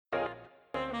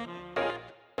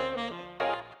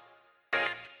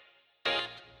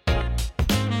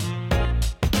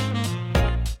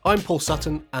I'm Paul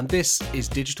Sutton, and this is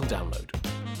Digital Download,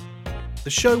 the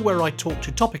show where I talk to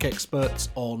topic experts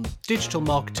on digital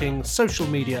marketing, social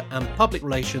media, and public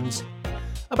relations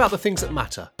about the things that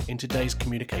matter in today's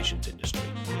communications industry.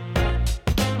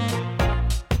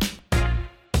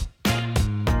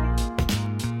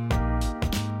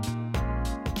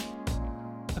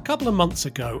 A couple of months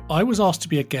ago, I was asked to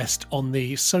be a guest on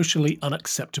the Socially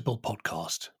Unacceptable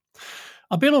podcast.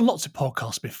 I've been on lots of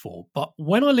podcasts before, but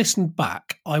when I listened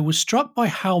back, I was struck by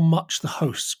how much the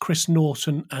hosts, Chris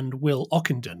Norton and Will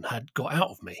Ockenden, had got out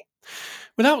of me.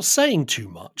 Without saying too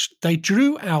much, they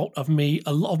drew out of me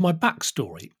a lot of my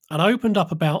backstory and opened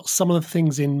up about some of the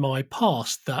things in my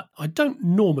past that I don't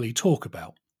normally talk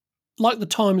about. Like the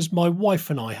times my wife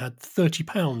and I had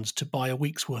 £30 to buy a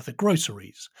week's worth of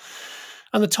groceries,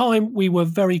 and the time we were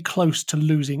very close to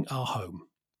losing our home,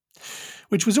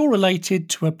 which was all related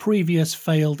to a previous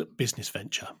failed business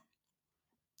venture.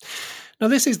 Now,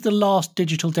 this is the last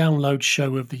Digital Download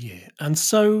show of the year, and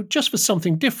so just for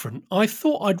something different, I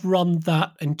thought I'd run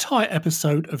that entire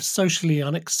episode of Socially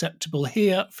Unacceptable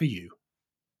here for you.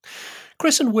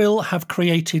 Chris and Will have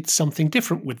created something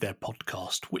different with their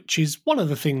podcast, which is one of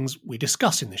the things we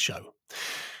discuss in the show.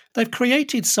 They've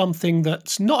created something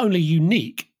that's not only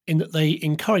unique in that they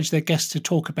encourage their guests to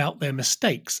talk about their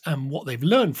mistakes and what they've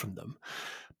learned from them,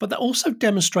 but that also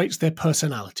demonstrates their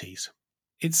personalities.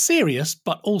 It's serious,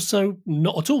 but also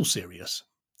not at all serious.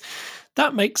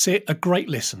 That makes it a great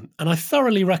listen, and I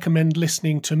thoroughly recommend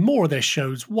listening to more of their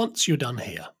shows once you're done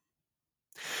here.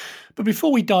 But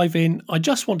before we dive in, I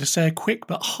just want to say a quick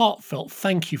but heartfelt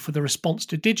thank you for the response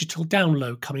to Digital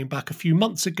Download coming back a few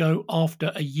months ago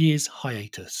after a year's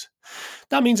hiatus.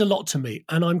 That means a lot to me,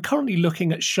 and I'm currently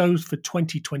looking at shows for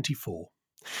 2024.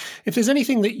 If there's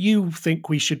anything that you think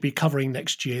we should be covering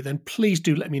next year, then please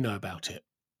do let me know about it.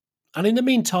 And in the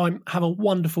meantime, have a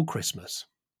wonderful Christmas.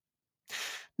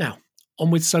 Now, on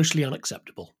with Socially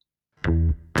Unacceptable.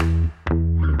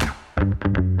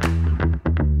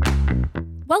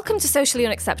 Welcome to Socially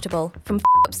Unacceptable, from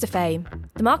F***ups to Fame,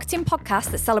 the marketing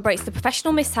podcast that celebrates the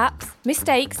professional mishaps,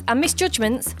 mistakes and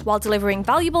misjudgments while delivering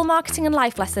valuable marketing and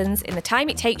life lessons in the time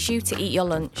it takes you to eat your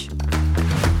lunch. Do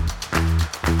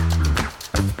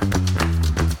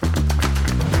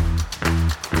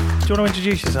you want to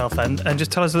introduce yourself then and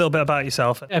just tell us a little bit about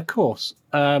yourself? Yeah, of course.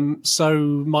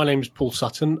 So my name is Paul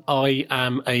Sutton. I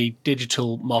am a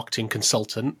digital marketing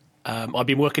consultant. I've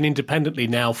been working independently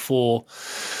now for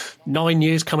 9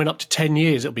 years, coming up to 10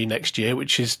 years it'll be next year,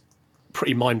 which is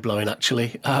pretty mind-blowing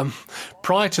actually.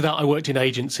 Prior to that, I worked in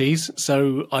agencies.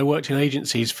 So I worked in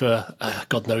agencies for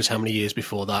God knows how many years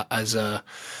before that as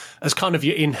kind of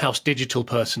your in-house digital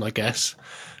person, I guess.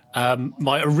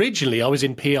 Originally I was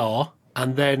in PR,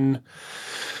 and then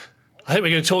I think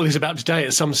we're going to talk this about today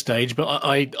at some stage, but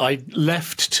I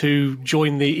left to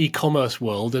join the e-commerce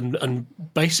world and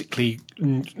basically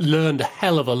learned a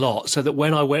hell of a lot, so that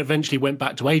when I eventually went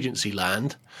back to agency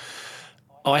land,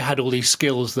 I had all these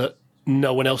skills that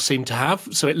no one else seemed to have.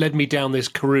 So it led me down this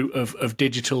route of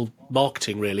digital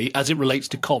marketing, really, as it relates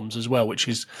to comms as well, which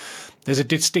is, there's a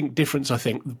distinct difference, I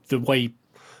think, the way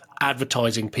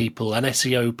advertising people and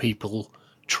SEO people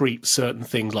treat certain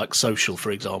things like social,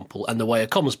 for example, and the way a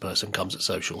comms person comes at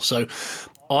social. So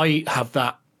I have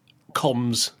that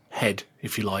comms head,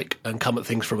 if you like, and come at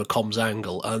things from a comms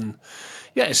angle. And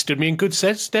yeah, it stood me in good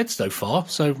stead so far.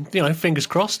 So, fingers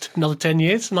crossed, another 10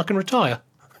 years and I can retire.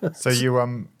 So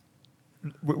you,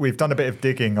 we've done a bit of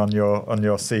digging on your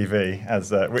CV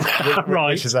as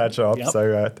right. which is our job. Yep.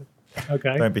 So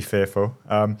Okay. Don't be fearful.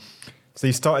 So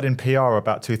you started in PR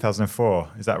about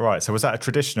 2004, is that right? So was that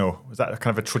kind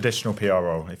of a traditional PR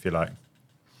role, if you like?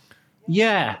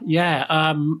 Yeah.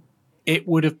 It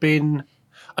would have been,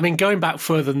 going back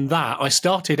further than that, I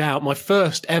started out, my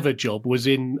first ever job was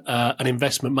in an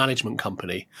investment management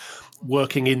company,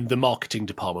 working in the marketing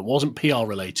department. It wasn't PR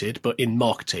related, but in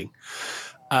marketing.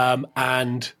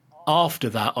 And after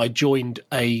that, I joined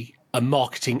a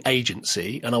marketing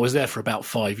agency, and I was there for about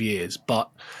 5 years, but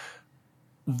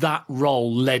that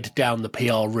role led down the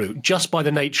PR route just by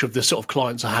the nature of the sort of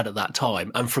clients I had at that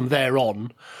time. And from there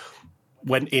on,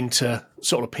 went into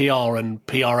sort of PR and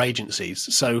PR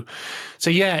agencies. So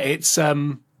yeah, it's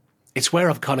where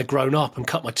I've kind of grown up and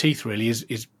cut my teeth, really,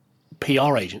 is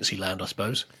PR agency land, I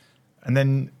suppose. And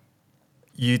then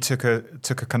you took a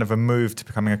kind of a move to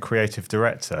becoming a creative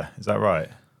director. Is that right?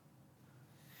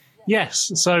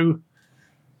 Yes. So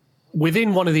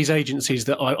within one of these agencies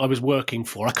that I was working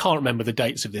for, I can't remember the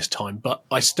dates of this time, but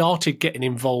I started getting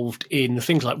involved in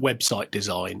things like website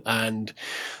design and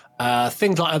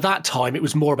Things like at that time, it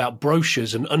was more about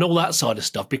brochures and all that side of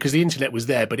stuff because the internet was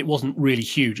there, but it wasn't really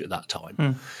huge at that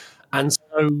time. And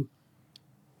so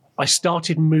I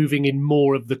started moving in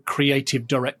more of the creative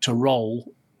director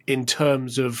role in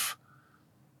terms of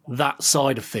that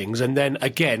side of things. And then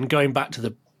again, going back to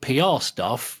the PR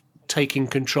stuff, taking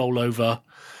control over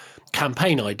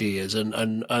campaign ideas and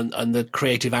the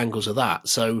creative angles of that.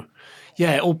 So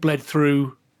yeah, it all bled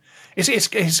through.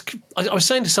 I was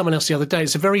saying to someone else the other day,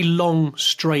 it's a very long,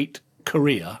 straight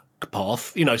career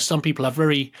path. You know, some people have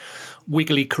very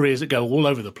wiggly careers that go all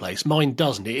over the place. Mine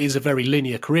doesn't. It is a very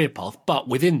linear career path. But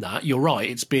within that, you're right,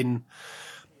 it's been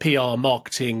PR,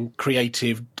 marketing,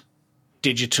 creative,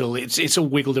 digital. It's all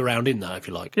wiggled around in that, if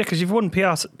you like. Yeah, because you've won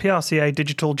PRCA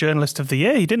Digital Journalist of the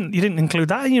Year. You didn't include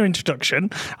that in your introduction.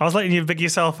 I was letting you big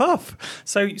yourself up.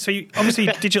 So you obviously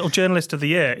Digital Journalist of the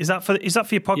Year. Is that for your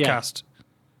podcast? Yeah.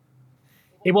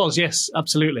 It was, yes,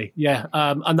 absolutely, yeah.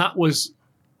 And that was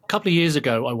a couple of years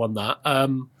ago. I won that,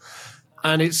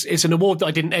 and it's an award that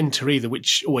I didn't enter either,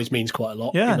 which always means quite a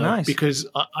lot. Yeah, nice. Because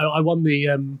I won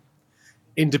the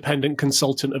Independent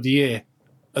Consultant of the Year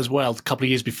as well a couple of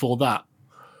years before that,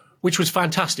 which was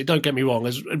fantastic. Don't get me wrong,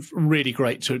 it was really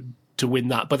great to win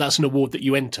that. But that's an award that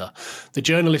you enter. The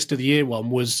Journalist of the Year one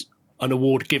was an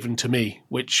award given to me,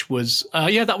 which was,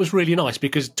 that was really nice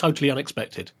because totally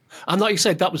unexpected. And like you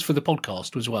said, that was for the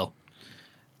podcast as well.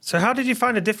 So how did you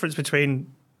find a difference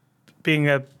between being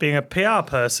a PR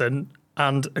person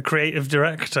and a creative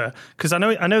director? Because I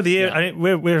know the era,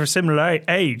 we're a similar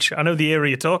age. I know the era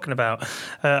you're talking about.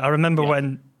 I remember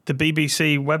when the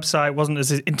BBC website wasn't as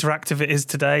interactive as it is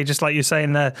today, just like you're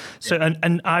saying there. So,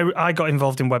 and I got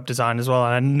involved in web design as well,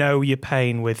 and I know your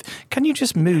pain with, can you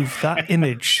just move that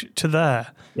image to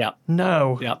there? Yeah.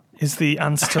 No. Yeah. Is the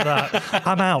answer to that.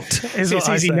 I'm out. It's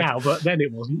easy now, but then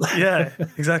it wasn't. Yeah,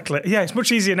 exactly. Yeah, it's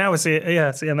much easier now with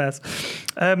CMS.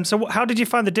 So how did you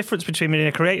find the difference between being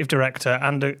a creative director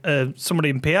and somebody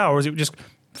in PR, or was it just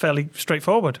fairly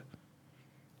straightforward?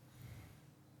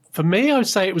 For me, I would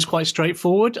say it was quite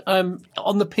straightforward.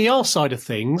 On the PR side of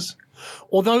things,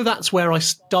 although that's where I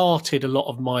started a lot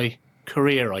of my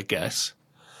career, I guess,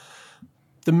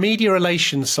 the media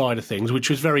relations side of things,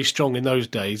 which was very strong in those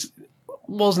days,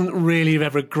 wasn't really of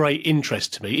ever a great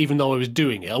interest to me, even though I was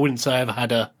doing it. I wouldn't say I ever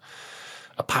had a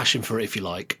passion for it, if you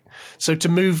like. So to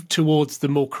move towards the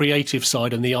more creative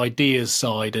side and the ideas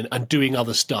side and doing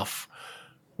other stuff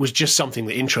was just something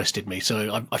that interested me.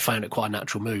 So I found it quite a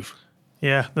natural move.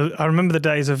 Yeah, I remember the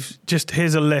days of just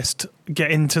here's a list, go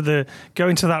into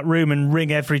that room and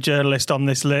ring every journalist on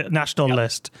this national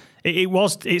list.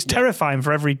 It's terrifying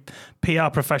for every PR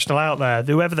professional out there,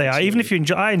 whoever they are. Absolutely. Even if you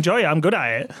enjoy, I enjoy it, I'm good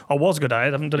at it. I was good at it.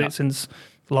 I haven't done it since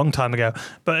a long time ago.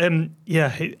 But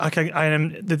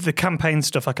the campaign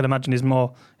stuff I can imagine is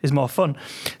more fun.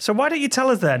 So why don't you tell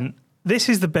us then? This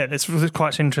is the bit that's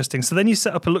quite interesting. So then you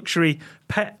set up a luxury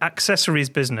pet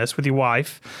accessories business with your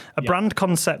wife, a brand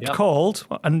concept called,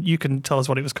 and you can tell us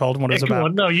what it was called and what it was about.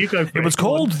 On, no, you go for it. It was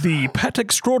called the Pet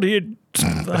Extraordinaria.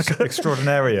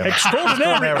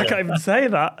 Extraordinaria. I can't even say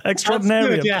that.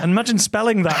 Extraordinaria. Good, yeah. And imagine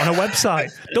spelling that on a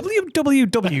website.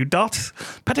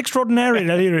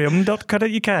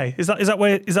 www.petextraordinarium.co.uk. Is that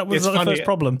the first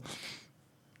problem?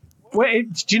 Well,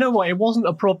 do you know what? It wasn't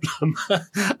a problem,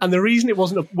 and the reason it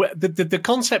wasn't the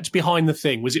concept behind the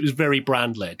thing was it was very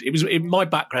brand led. It was my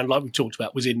background, like we talked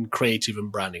about, was in creative and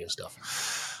branding and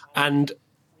stuff, and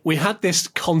we had this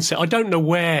concept. I don't know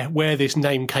where this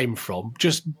name came from.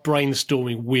 Just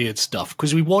brainstorming weird stuff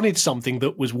because we wanted something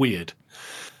that was weird.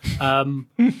 The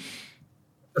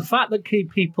fact that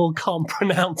people can't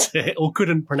pronounce it or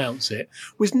couldn't pronounce it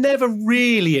was never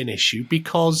really an issue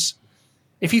because.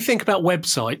 If you think about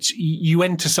websites, you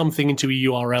enter something into a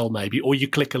URL maybe, or you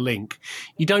click a link.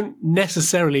 You don't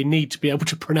necessarily need to be able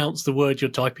to pronounce the word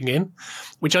you're typing in,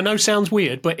 which I know sounds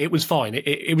weird, but it was fine.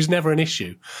 It was never an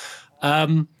issue.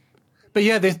 But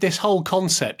yeah, this whole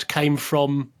concept came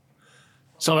from...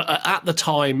 So at the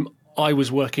time, I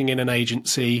was working in an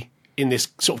agency in this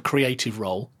sort of creative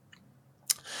role,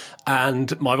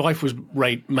 and my wife was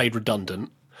made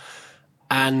redundant.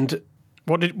 And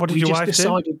what did your wife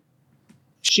do?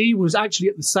 She was actually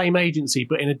at the same agency,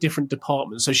 but in a different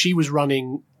department. So she was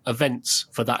running events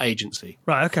for that agency.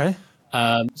 Right, okay.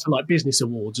 So like business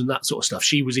awards and that sort of stuff.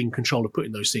 She was in control of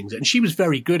putting those things in. And she was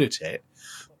very good at it,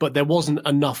 but there wasn't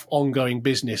enough ongoing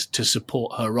business to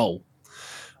support her role.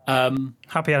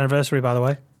 Happy anniversary, by the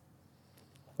way.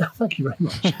 Thank you very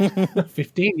much.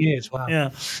 15 years, wow.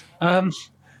 Yeah.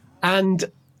 And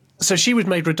so she was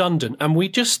made redundant, and we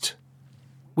just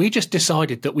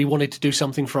decided that we wanted to do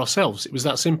something for ourselves. It was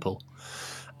that simple.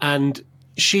 And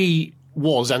she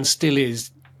was and still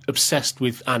is obsessed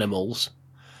with animals.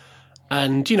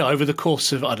 And, you know, over the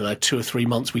course of, 2 or 3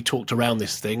 months, we talked around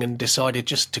this thing and decided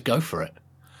just to go for it.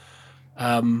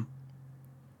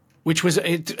 Which was,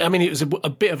 it was a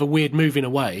bit of a weird move in a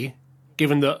way,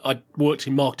 given that I'd worked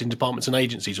in marketing departments and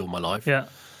agencies all my life. Yeah.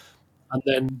 And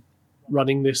then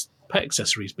running this pet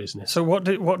accessories business. So what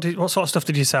sort of stuff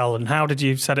did you sell, and how did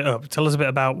you set it up? Tell us a bit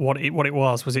about what it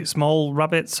was. Was it small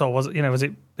rabbits, or was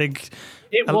it big?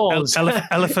 It was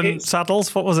elephant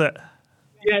saddles. What was it?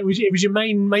 Yeah, it was your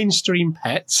mainstream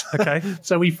pets. Okay.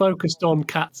 So we focused on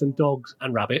cats and dogs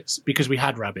and rabbits because we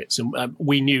had rabbits, and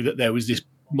we knew that there was this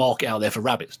market out there for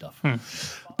rabbit stuff.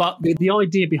 But the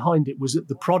idea behind it was that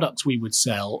the products we would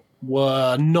sell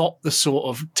were not the sort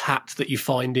of tat that you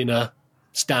find in a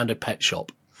standard pet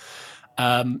shop.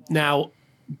 Now,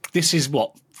 this is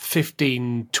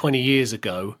 15, 20 years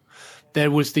ago.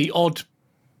 There was the odd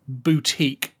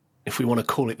boutique, if we want to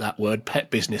call it that word,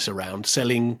 pet business around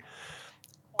selling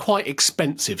quite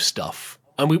expensive stuff.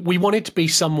 And we wanted to be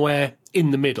somewhere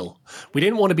in the middle. We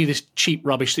didn't want to be this cheap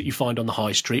rubbish that you find on the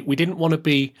high street. We didn't want to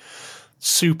be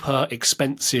super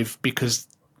expensive because,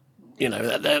 you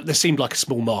know, there seemed like a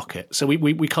small market. So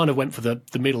we kind of went for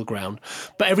the middle ground.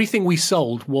 But everything we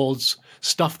sold was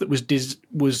stuff that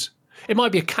was it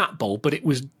might be a cat bowl, but it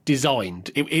was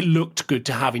designed. It looked good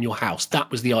to have in your house.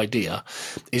 That was the idea,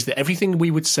 is that everything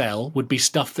we would sell would be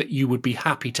stuff that you would be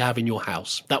happy to have in your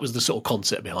house. That was the sort of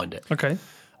concept behind it. Okay.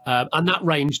 And that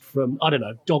ranged from,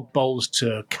 dog bowls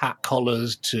to cat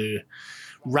collars to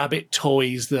rabbit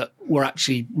toys that were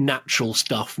actually natural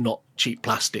stuff, not cheap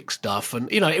plastic stuff.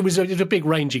 And, it was a big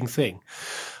ranging thing.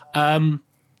 And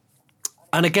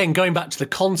again, going back to the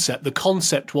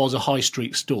concept was a high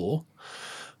street store,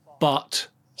 but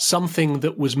something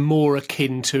that was more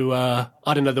akin to,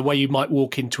 the way you might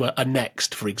walk into a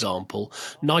Next, for example.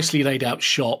 Nicely laid out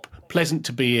shop, pleasant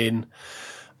to be in,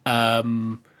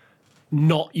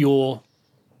 not your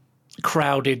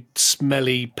crowded,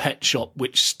 smelly pet shop,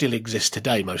 which still exists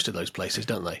today, most of those places,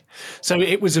 don't they? So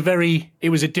it was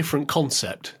a different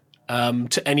concept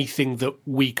to anything that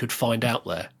we could find out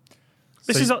there.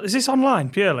 Is this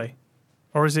online purely,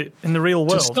 or is it in the real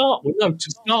world?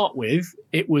 To start with,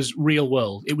 it was real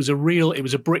world. It was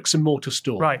a bricks and mortar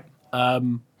store. Right.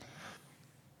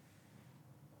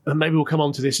 And maybe we'll come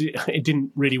on to this. It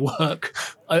didn't really work.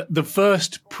 The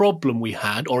first problem we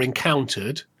had or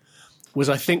encountered was,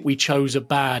 I think we chose a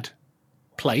bad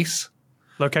place.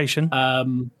 Location.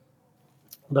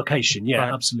 Location, yeah,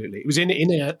 Right. Absolutely. It was in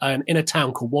a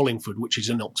town called Wallingford, which is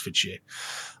in Oxfordshire,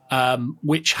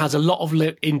 which has a lot of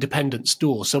independent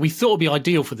stores. So we thought it'd be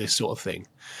ideal for this sort of thing.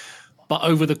 But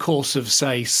over the course of,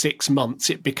 say, 6 months,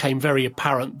 it became very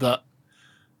apparent that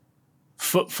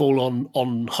footfall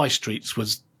on high streets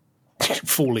was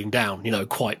falling down,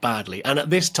 quite badly. And at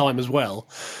this time as well,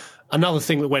 another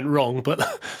thing that went wrong,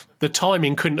 but the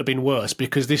timing couldn't have been worse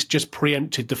because this just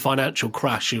preempted the financial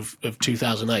crash of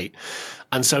 2008.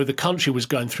 And so the country was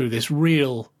going through this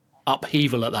real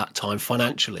upheaval at that time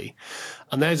financially.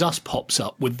 And there's us pops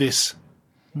up with this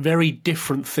very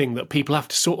different thing that people have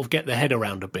to sort of get their head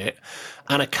around a bit,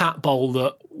 and a cat bowl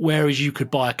that, whereas you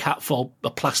could buy a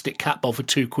plastic cat bowl for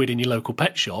 £2 in your local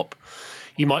pet shop,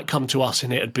 you might come to us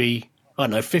and it'd be,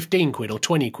 15 quid or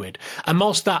 20 quid. And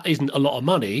whilst that isn't a lot of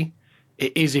money,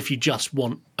 it is if you just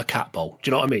want a cat bowl. Do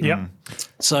you know what I mean? Yeah.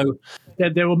 So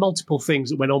there were multiple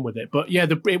things that went on with it. But yeah,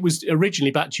 it was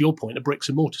originally, back to your point, a bricks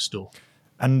and mortar store.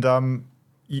 And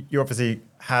you obviously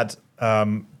had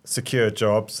secure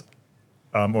jobs,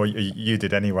 or you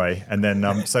did anyway. And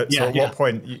then, so at what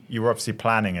point, you were obviously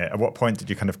planning it. At what point did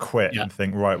you kind of quit and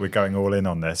think, right, we're going all in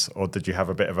on this? Or did you have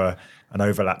a bit of an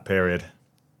overlap period?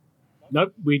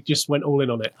 Nope, we just went all in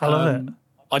on it. I love it.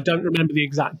 I don't remember the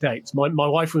exact dates. My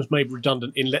wife was made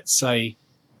redundant in, let's say,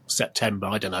 September,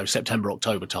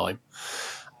 October time.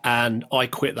 And I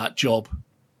quit that job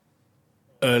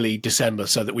early December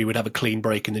so that we would have a clean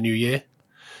break in the new year.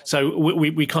 So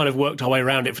we kind of worked our way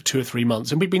around it for 2 or 3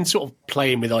 months. And we'd been sort of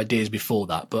playing with ideas before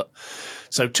that. But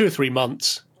so 2 or 3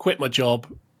 months, quit my job,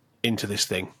 into this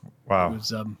thing. Wow. It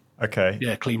was, okay.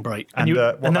 yeah, clean break. And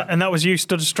that was you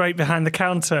stood straight behind the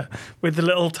counter with the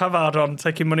little tabard on,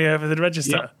 taking money over the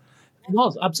register. Yeah. It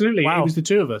was, absolutely. Wow. It was the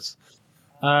two of us.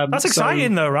 That's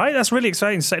exciting, though, right? That's really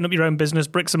exciting. Setting up your own business,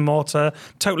 bricks and mortar,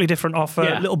 totally different offer.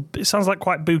 Yeah. It sounds like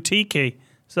quite boutique-y.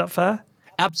 Is that fair?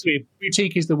 Absolutely.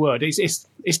 Boutique is the word.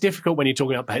 It's difficult when you're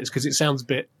talking about pets because it sounds a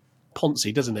bit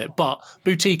poncy, doesn't it? But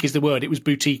boutique is the word. It was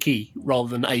boutique-y rather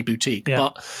than a boutique. Yeah.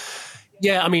 But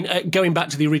yeah, I mean, going back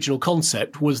to the original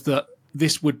concept was that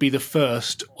this would be the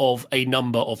first of a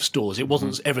number of stores. It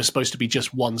wasn't ever supposed to be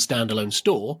just one standalone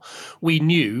store. We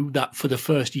knew that for the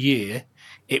first year,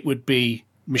 it would be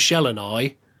Michelle and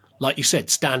I, like you said,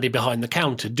 standing behind the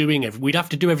counter, we'd have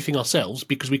to do everything ourselves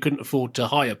because we couldn't afford to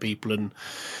hire people. And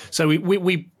so we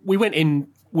went in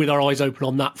with our eyes open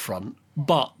on that front.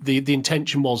 But the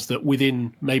intention was that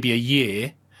within maybe a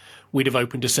year, we'd have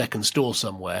opened a second store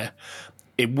somewhere,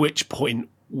 at which point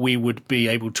we would be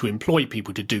able to employ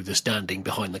people to do the standing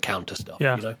behind the counter stuff.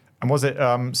 Yeah. You know? And was it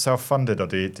self-funded, or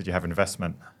did you have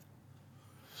investment?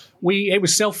 It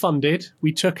was self-funded.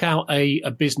 We took out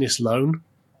a business loan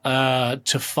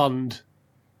to fund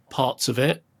parts of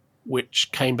it,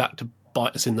 which came back to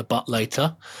bite us in the butt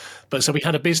later. But so we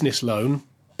had a business loan,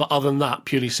 but other than that,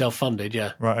 purely self-funded,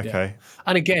 yeah. Right, okay. Yeah.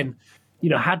 And again,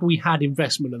 had we had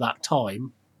investment at that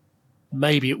time,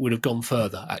 maybe it would have gone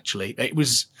further, actually. It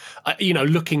was,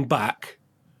 looking back,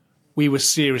 we were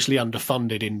seriously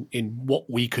underfunded in what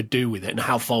we could do with it and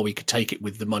how far we could take it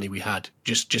with the money we had.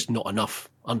 Just not enough,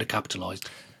 undercapitalised.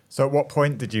 So at what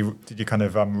point did you kind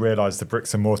of realise the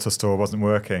bricks and mortar store wasn't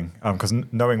working? Because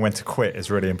knowing when to quit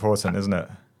is really important, isn't it?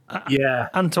 Yeah.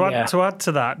 And to add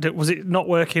to that, was it not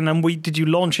working? And did you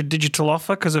launch a digital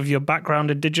offer because of your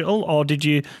background in digital, or did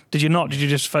you not? Did you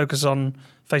just focus on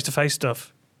face-to-face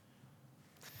stuff?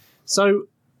 So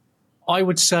I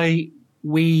would say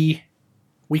we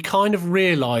kind of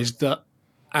realised that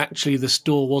actually the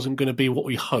store wasn't going to be what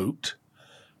we hoped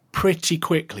pretty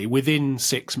quickly, within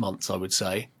 6 months, I would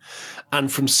say.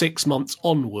 And from 6 months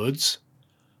onwards,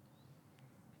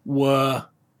 I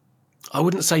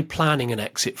wouldn't say planning an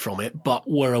exit from it, but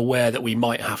were aware that we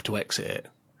might have to exit it.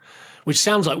 Which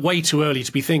sounds like way too early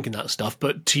to be thinking that stuff,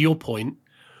 but to your point,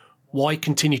 why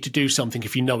continue to do something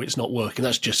if you know it's not working?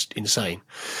 That's just insane.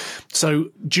 So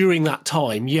during that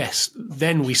time, yes,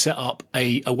 then we set up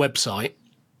a website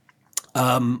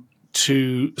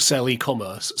to sell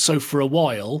e-commerce. So for a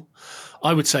while,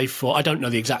 I would say I don't know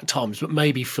the exact times, but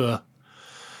maybe for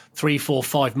 3, 4,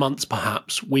 5 months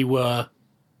perhaps, we were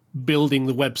building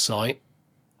the website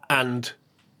and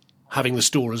having the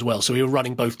store as well. So we were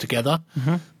running both together.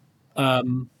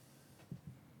 Mm-hmm.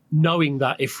 Knowing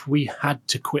that if we had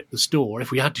to quit the store, if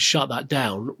we had to shut that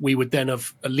down, we would then at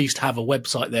least have a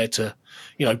website there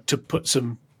to put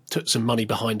some money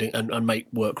behind it and make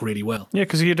work really well. Yeah,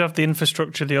 because you'd have the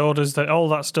infrastructure, the orders, all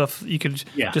that stuff. You could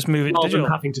just move it digital. Rather than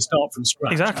having to start from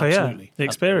scratch. Exactly, absolutely. Yeah. The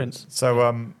experience.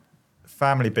 So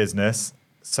family business,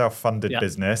 self-funded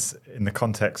business in the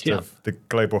context of the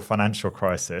global financial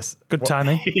crisis. Good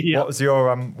timing. What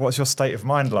was your state of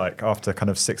mind like after kind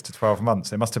of 6 to 12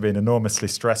 months? It must have been enormously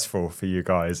stressful for you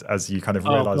guys as you kind of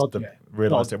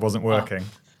realised it wasn't working.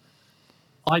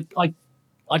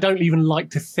 I don't even like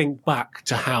to think back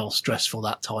to how stressful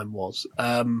that time was.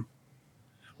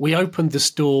 We opened the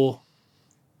store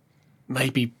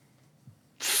maybe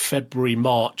February,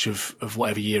 March of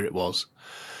whatever year it was.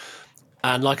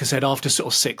 And like I said, after sort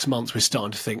of 6 months, we're starting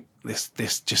to think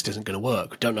this just isn't going to work.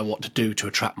 We don't know what to do to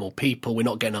attract more people. We're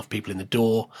not getting enough people in the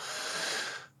door.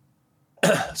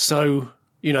 So,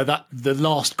 that the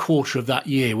last quarter of that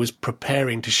year was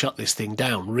preparing to shut this thing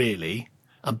down, really,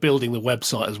 and building the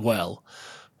website as well.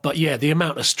 But yeah, the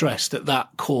amount of stress that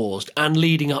caused, and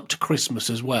leading up to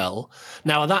Christmas as well.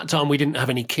 Now, at that time, we didn't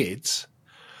have any kids.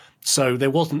 So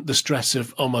there wasn't the stress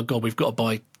of, oh my God, we've got to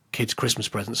buy kids' Christmas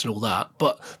presents and all that.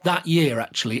 But that year,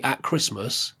 actually, at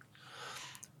Christmas,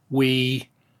 we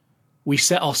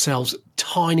set ourselves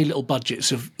tiny little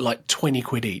budgets of like 20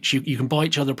 quid each. You can buy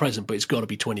each other a present, but it's got to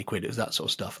be 20 quid. It's that sort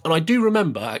of stuff. And I do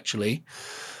remember, actually,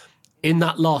 in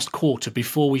that last quarter,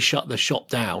 before we shut the shop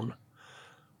down,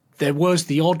 there was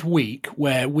the odd week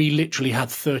where we literally had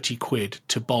 30 quid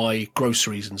to buy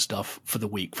groceries and stuff for the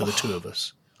week for the two of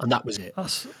us. And that was it.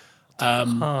 That's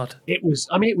hard. It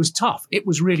was tough. It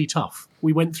was really tough.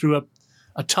 We went through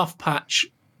a tough patch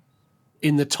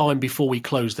in the time before we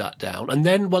closed that down. And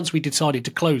then once we decided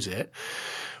to close it,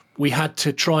 we had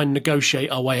to try and negotiate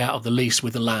our way out of the lease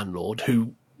with the landlord,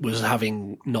 who was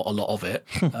having not a lot of it.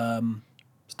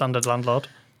 Standard landlord.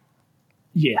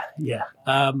 Yeah.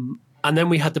 And then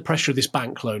we had the pressure of this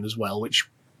bank loan as well, which,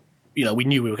 we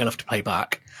knew we were going to have to pay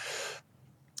back.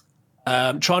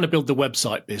 Trying to build the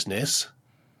website business.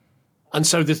 And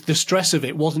so the stress of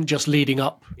it wasn't just leading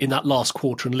up in that last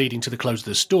quarter and leading to the close of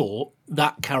the store.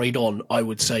 That carried on, I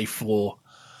would say,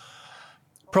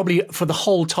 probably for the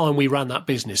whole time we ran that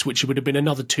business, which would have been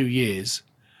another 2 years,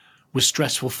 was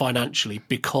stressful financially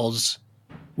because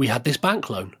we had this bank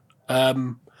loan.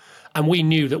 And we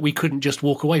knew that we couldn't just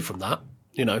walk away from that,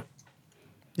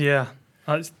 Yeah,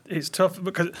 it's tough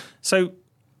because so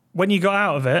when you got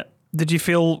out of it, did you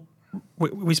feel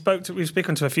we've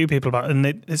spoken to a few people about it, and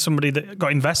it's somebody that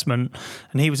got investment,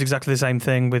 and he was exactly the same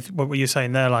thing with what were you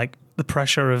saying there, like the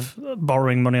pressure of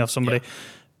borrowing money off somebody. Yeah.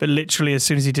 But literally, as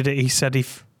soon as he did it, he said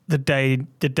the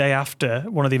day after,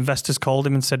 one of the investors called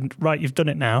him and said, "Right, you've done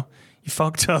it now. You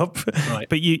fucked up, right.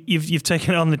 But you've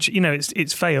taken it on the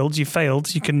it's failed. You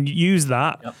failed. You can use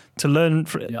that to learn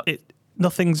from it."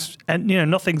 Nothing's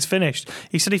finished.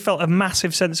 He said he felt a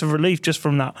massive sense of relief just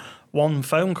from that one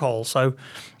phone call. So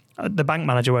the bank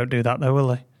manager won't do that, though, will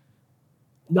they?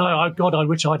 No, I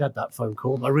wish I'd had that phone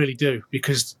call. I really do,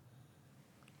 because,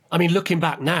 I mean, looking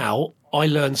back now, I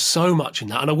learned so much in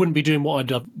that, and I wouldn't be doing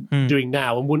what I'm doing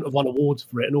now, and wouldn't have won awards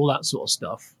for it and all that sort of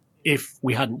stuff if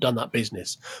we hadn't done that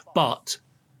business. But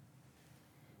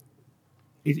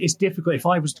it's difficult. If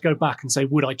I was to go back and say,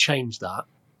 would I change that?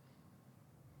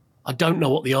 I don't know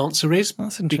what the answer is,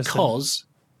 because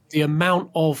the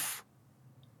amount of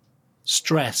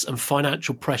stress and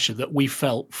financial pressure that we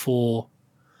felt for,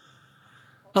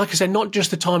 like I said, not just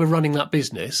the time of running that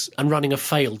business and running a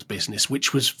failed business,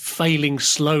 which was failing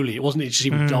slowly. It wasn't just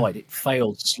even died. It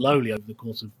failed slowly over the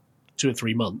course of 2 or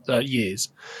 3 years.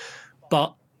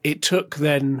 But it took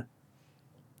then,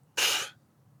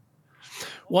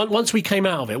 once we came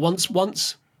out of it, once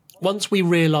we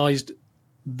realised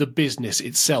the business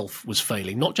itself was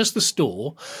failing, not just the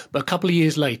store, but a couple of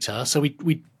years later. So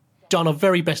we'd done our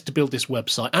very best to build this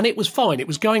website, and it was fine. It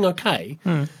was going okay,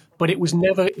 but it was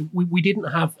never, we didn't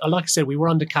have, like I said, we were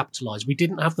undercapitalized. We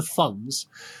didn't have the funds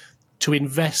to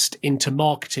invest into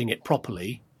marketing it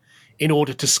properly in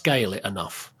order to scale it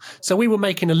enough. So we were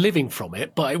making a living from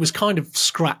it, but it was kind of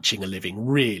scratching a living,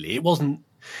 really.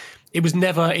 It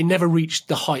never reached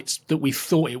the heights that we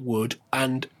thought it would,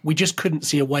 and we just couldn't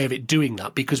see a way of it doing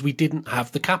that because we didn't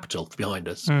have the capital behind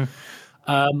us. And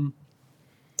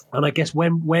I guess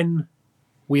when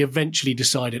we eventually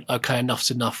decided, okay,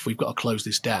 enough's enough, we've got to close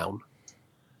this down,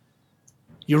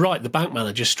 you're right, the bank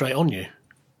manager's straight on you.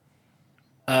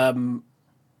 And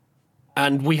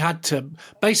we had to,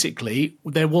 basically,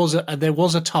 there was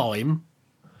a time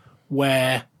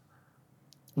where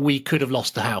we could have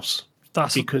lost the house.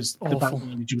 Because awful. The bank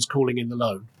manager was calling in the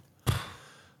loan.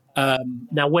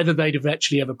 Now, whether they'd have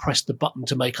actually ever pressed the button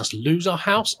to make us lose our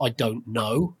house, I don't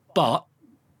know. But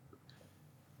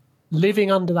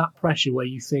living under that pressure where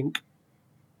you think,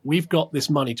 we've got this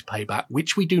money to pay back,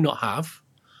 which we do not have.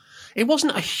 It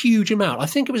wasn't a huge amount. I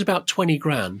think it was about 20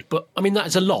 grand. But, I mean, that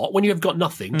is a lot. When you've got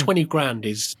nothing, 20 grand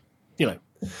is, might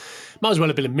as well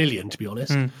have been $1 million, to be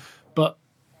honest. But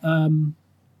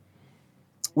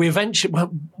we eventually,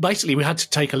 basically, we had to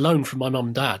take a loan from my mum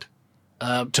and dad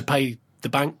to pay the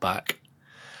bank back,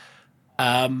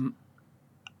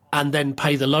 and then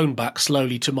pay the loan back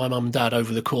slowly to my mum and dad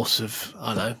over the course of,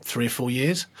 3 or 4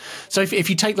 years. So if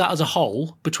you take that as a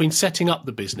whole, between setting up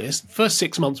the business, first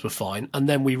 6 months were fine, and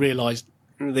then we realised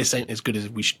this ain't as good as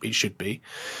it should be.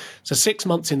 So 6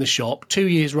 months in the shop, 2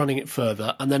 years running it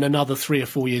further, and then another 3 or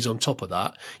 4 years on top of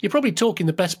that. You're probably talking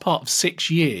the best part of 6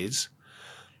 years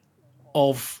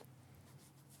of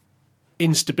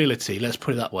instability, let's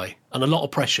put it that way, and a lot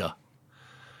of pressure.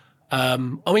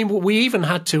 We even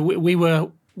had to, we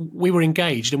were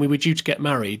engaged and we were due to get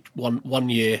married one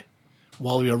year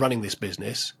while we were running this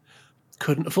business.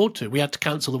 Couldn't afford to. We had to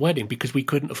cancel the wedding because we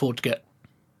couldn't afford to get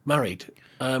married.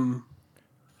 A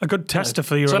good tester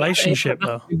for your relationship,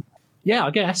 though. Yeah,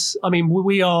 I guess. I mean,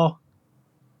 we're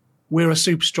a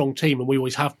super strong team, and we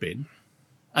always have been.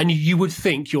 And you would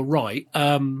think, you're right,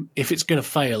 if it's going to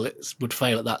fail, it would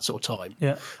fail at that sort of time.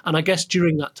 Yeah. And I guess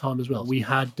during that time as well, we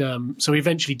had, so we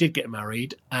eventually did get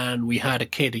married, and we had a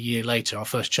kid a year later, our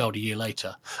first child a year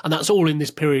later. And that's all in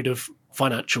this period of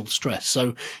financial stress.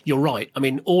 So you're right. I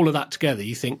mean, all of that together,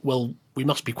 you think, well, we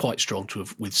must be quite strong to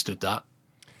have withstood that.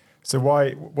 So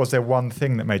why, was there one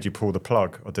thing that made you pull the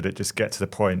plug, or did it just get to the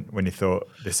point when you thought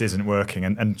this isn't working?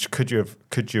 And could you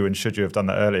and should you have done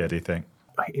that earlier, do you think?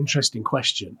 Interesting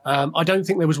question. I don't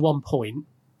think there was one point.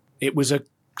 It was a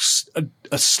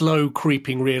slow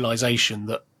creeping realization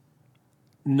that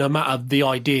no matter the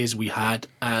ideas we had,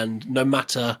 and no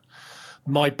matter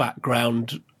my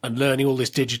background and learning all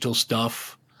this digital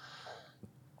stuff,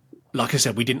 like I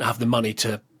said, we didn't have the money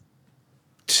to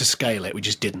scale it. We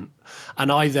just didn't.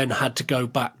 And I then had to go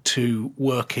back to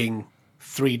working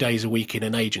 3 days a week in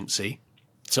an agency.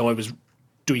 So I was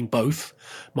doing both.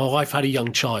 My wife had a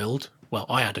young child. Well,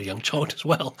 I had a young child as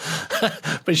well,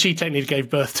 but she technically gave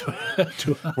birth to her.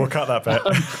 We'll cut that bit.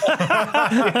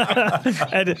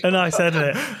 A nice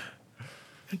edit.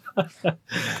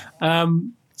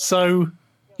 So,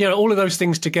 all of those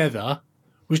things together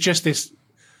was just this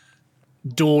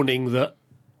dawning that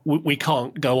we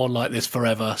can't go on like this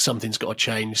forever. Something's got to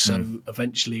change. So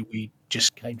eventually we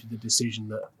just came to the decision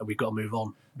that we've got to move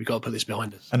on. We've got to put this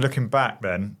behind us. And looking back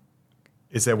then,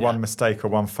 is there one mistake or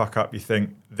one fuck up you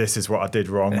think this is what I did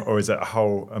wrong, or is it a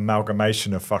whole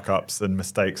amalgamation of fuck ups and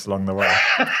mistakes along the way?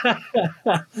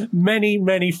 Many,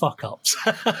 many fuck ups.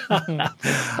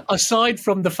 Aside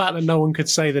from the fact that no one could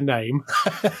say the name,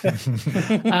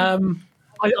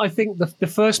 I think the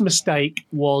first mistake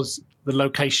was the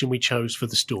location we chose for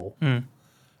the store.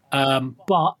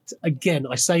 But again,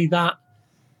 I say that,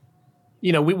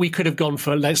 we could have gone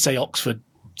for, let's say, Oxford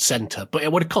Centre, but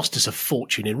it would have cost us a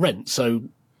fortune in rent, so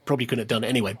probably couldn't have done it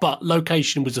anyway. But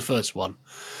location was the first one.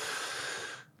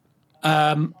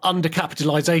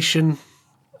 Undercapitalisation,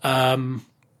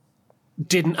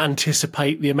 didn't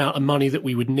anticipate the amount of money that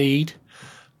we would need,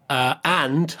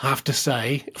 and I have to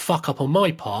say, fuck up on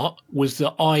my part was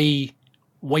that I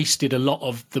wasted a lot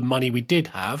of the money we did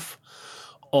have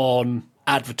on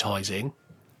advertising.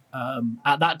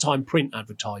 At that time, print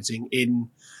advertising in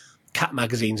cat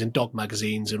magazines and dog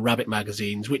magazines and rabbit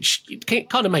magazines, which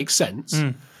kind of makes sense,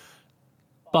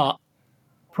 but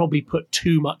probably put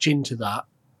too much into that,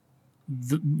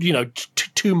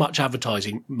 too much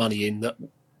advertising money in that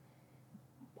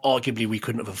arguably we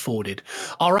couldn't have afforded.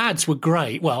 Our ads were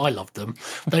great. Well, I loved them.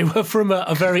 They were from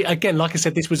a very, again, like I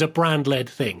said, this was a brand-led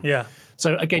thing. Yeah.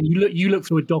 So again, you look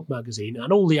through a dog magazine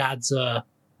and all the ads are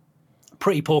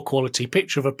pretty poor quality,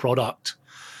 picture of a product,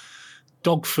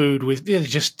 dog food with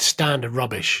just standard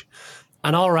rubbish.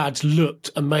 And our ads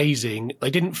looked amazing. They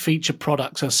didn't feature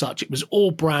products as such. It was all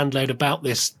brand led about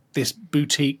this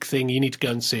boutique thing. You need to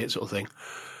go and see it, sort of thing.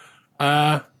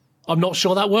 I'm not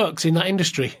sure that works in that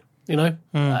industry.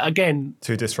 Again,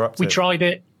 too disruptive. We tried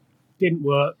it, didn't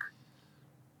work.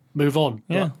 Move on.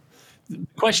 Yeah. But the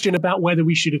question about whether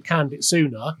we should have canned it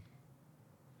sooner.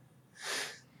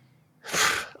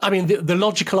 I mean, the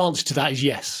logical answer to that is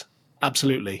yes,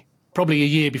 absolutely. Probably a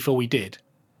year before we did.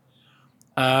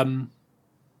 But,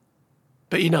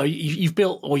 you've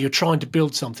built, or you're trying to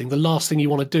build something, the last thing you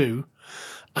want to do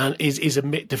is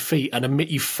admit defeat and admit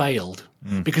you failed.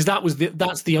 Because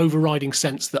that's the overriding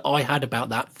sense that I had about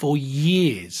that for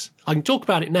years. I can talk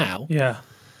about it now. Yeah.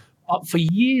 But for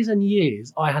years and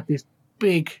years, I had this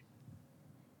big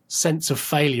sense of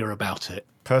failure about it.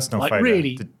 Personal failure.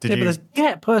 Really, personal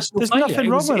failure. There's nothing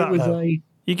wrong with that.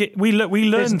 We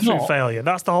learn through failure.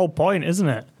 That's the whole point, isn't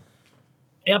it?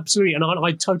 Absolutely, and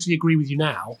I totally agree with you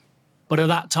now. But at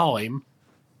that time,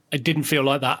 it didn't feel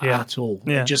like that at all.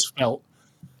 Yeah. It just felt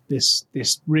this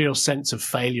real sense of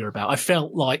failure about. I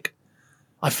felt like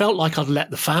I'd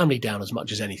let the family down as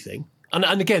much as anything.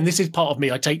 And again, this is part of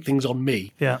me. I take things on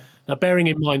me. Yeah. Now, bearing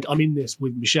in mind, I'm in this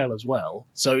with Michelle as well,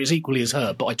 so it's equally as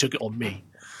her. But I took it on me.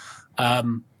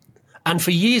 And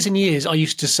for years and years, I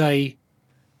used to say,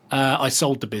 I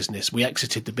sold the business, we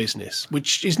exited the business,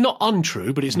 which is not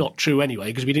untrue, but it's not true anyway,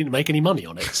 because we didn't make any money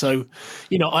on it. So,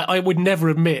 I would never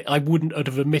I wouldn't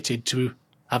have admitted to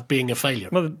being a failure.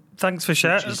 Well, thanks for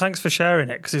sharing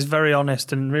it, because it's very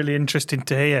honest and really interesting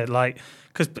to hear.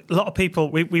 Because a lot of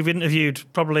people, we've interviewed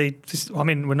probably,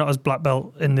 we're not as black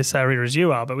belt in this area as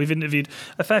you are, but we've interviewed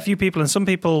a fair few people, and some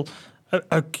people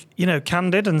are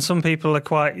candid, and some people are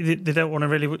quite, they don't want to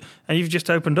really, and you've just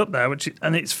opened up there,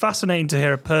 and it's fascinating to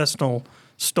hear a personal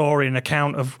story and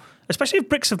account of, especially of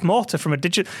bricks and mortar from a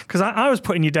digital, because I was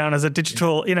putting you down as a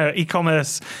digital,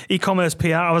 e-commerce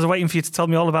PR. I was waiting for you to tell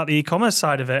me all about the e-commerce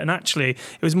side of it, and actually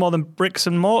it was more than bricks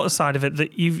and mortar side of it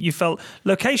that you felt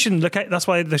location. That's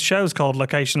why the show's called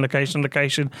Location.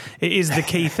 It is the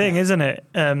key thing, isn't it?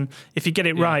 If you get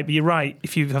it right, but you're right.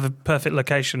 If you have a perfect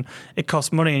location, it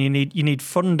costs money, and you need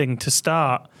funding to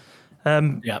start.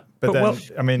 And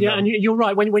you're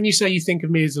right. When you say you think of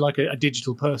me as like a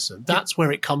digital person, that's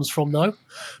where it comes from, though,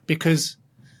 because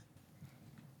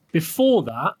before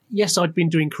that, yes, I'd been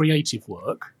doing creative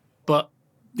work, but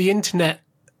the internet,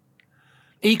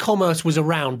 e-commerce was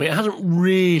around, but it hasn't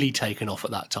really taken off at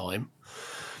that time.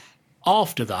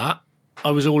 After that,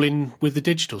 I was all in with the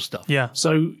digital stuff. Yeah.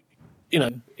 So,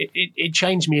 it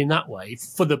changed me in that way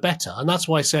for the better, and that's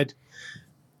why I said.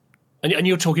 And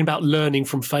you're talking about learning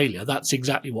from failure. That's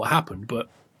exactly what happened. But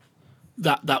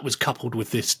that was coupled with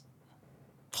this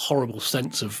horrible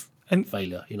sense of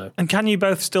failure, And can you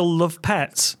both still love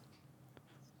pets?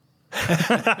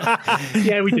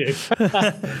 Yeah, we do.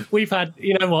 We've had,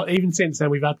 even since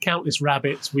then, we've had countless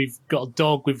rabbits. We've got a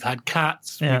dog. We've had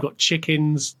cats. Yeah. We've got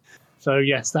chickens. So,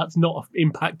 yes, that's not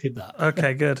impacted that.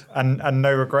 Okay, good. And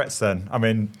no regrets then? I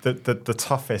mean, the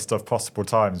toughest of possible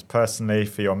times, personally,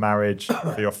 for your marriage,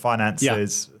 for your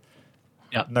finances,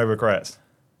 no regrets?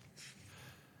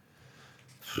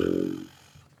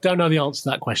 Don't know the answer to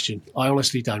that question. I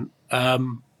honestly don't.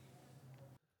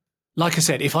 Like I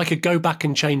said, if I could go back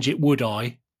and change it, would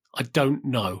I? I don't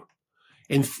know.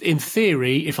 In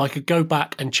theory, if I could go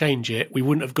back and change it, we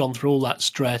wouldn't have gone through all that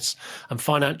stress and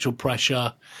financial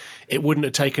pressure. It wouldn't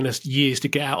have taken us years to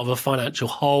get out of a financial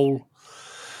hole.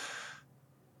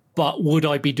 But would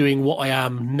I be doing what I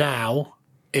am now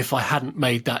if I hadn't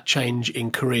made that change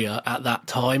in career at that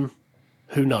time?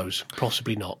 Who knows?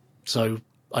 Possibly not. So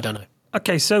I don't know.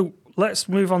 Okay, so let's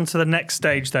move on to the next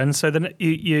stage then. So then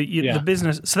the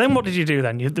business. So then what did you do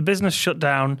then? The business shut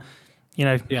down. You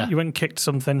know, you went and kicked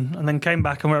something and then came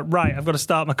back and went, right, I've got to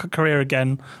start my career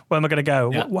again. Where am I going to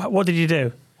go? Yeah. What did you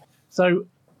do? So,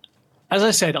 as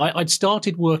I said, I'd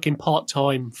started working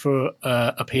part-time for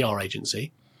a PR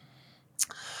agency.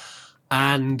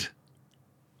 And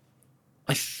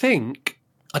I think,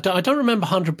 I don't remember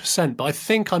 100%, but I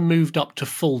think I moved up to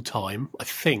full-time, I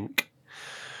think.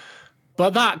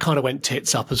 But that kind of went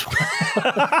tits up as well.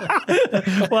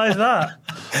 Why is that?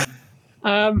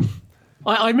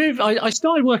 I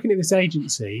started working at this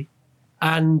agency,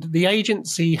 and the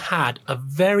agency had a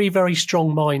very, very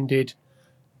strong-minded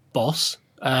boss.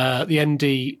 The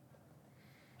MD,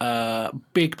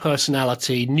 big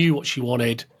personality, knew what she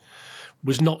wanted,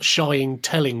 was not shying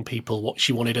telling people what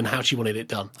she wanted and how she wanted it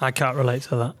done. I can't relate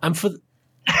to that. And for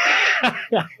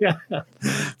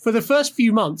the first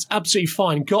few months, absolutely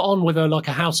fine. Got on with her like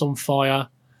a house on fire.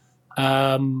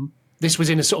 This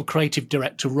was in a sort of creative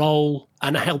director role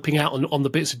and helping out on the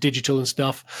bits of digital and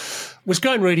stuff. Was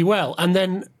going really well. And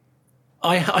then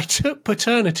I took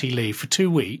paternity leave for 2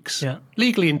 weeks,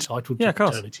 legally entitled to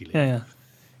paternity leave. Yeah.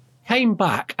 Came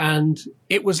back and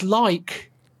it was like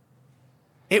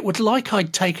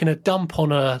I'd taken a dump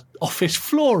on a office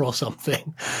floor or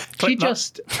something. She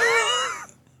just...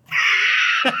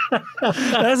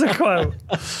 There's a quote.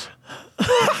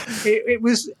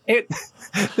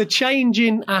 The change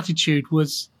in attitude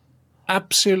was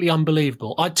absolutely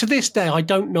unbelievable. To this day, I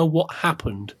don't know what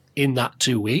happened in that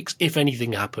 2 weeks, if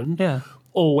anything happened,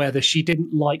 or whether she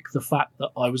didn't like the fact that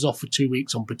I was off for 2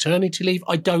 weeks on paternity leave.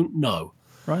 I don't know.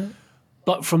 Right.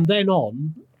 But from then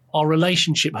on, our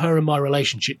relationship, her and my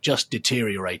relationship, just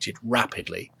deteriorated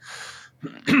rapidly.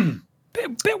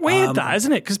 Bit weird that,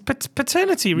 isn't it? Because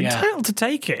paternity, you're entitled to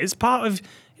take it. It's part of...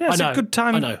 Yeah, it's a good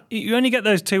time. I know. You only get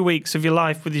those 2 weeks of your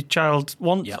life with your child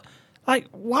once. Yeah. Like,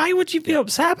 why would you be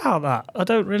upset about that? I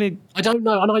don't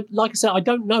know. And like I said, I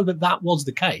don't know that was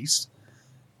the case.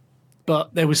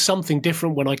 But there was something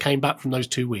different when I came back from those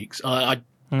 2 weeks. I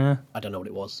don't know what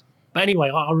it was. But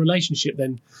anyway, our relationship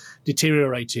then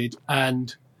deteriorated.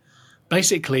 And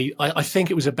basically, I think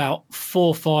it was about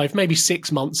 4, 5, maybe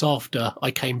 6 months after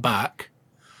I came back,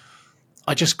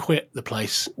 I just quit the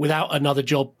place without another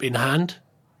job in hand.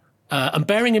 And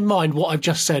bearing in mind what I've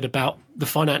just said about the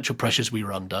financial pressures we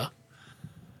were under,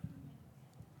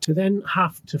 to then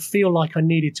have to feel like I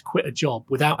needed to quit a job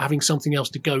without having something else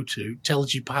to go to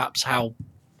tells you perhaps how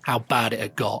bad it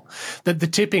had got. The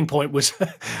tipping point was,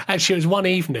 actually, it was one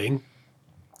evening,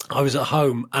 I was at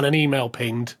home and an email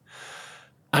pinged,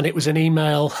 and it was an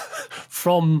email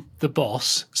from the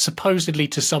boss, supposedly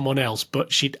to someone else,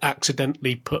 but she'd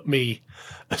accidentally put me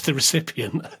as the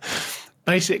recipient.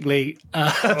 Basically,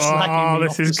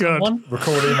 this is good.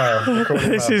 Record email.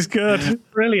 This is good.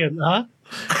 Brilliant, huh?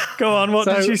 Go on. What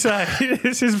did she say?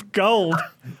 This is gold.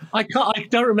 I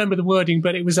don't remember the wording,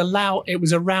 but it was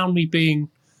around me being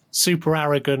super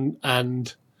arrogant,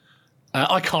 and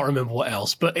I can't remember what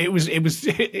else. But it was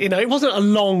it wasn't a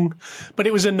long, but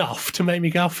it was enough to make me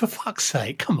go, for fuck's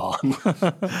sake, come on.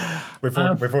 We've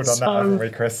all done that, haven't we,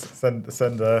 Chris? Send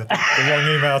the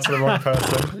wrong email to the wrong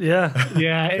person.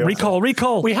 Yeah. Recall.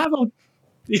 We have all.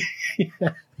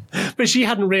 But she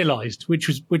hadn't realised, which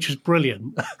was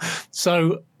brilliant.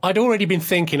 So I'd already been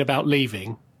thinking about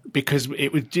leaving because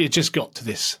it just got to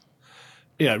this,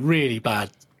 really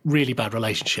bad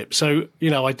relationship. So,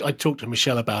 I talked to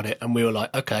Michelle about it and we were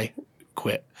like, okay,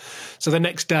 quit. So the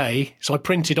next day, I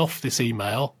printed off this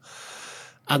email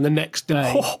and the next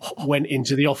day went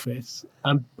into the office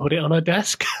and put it on her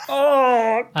desk.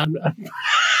 And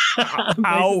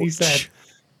basically said,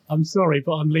 I'm sorry,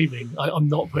 but I'm leaving. I'm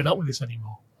not putting up with this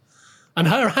anymore. And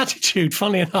her attitude,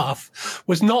 funnily enough,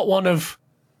 was not one of,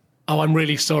 oh, I'm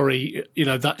really sorry,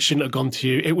 that shouldn't have gone to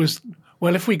you. It was,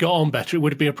 well, if we got on better, it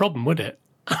would be a problem, would it?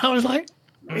 And I was like,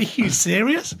 are you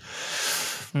serious?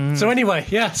 So anyway,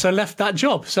 so left that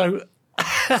job. So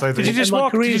did you just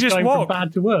walk? Did you just walk? From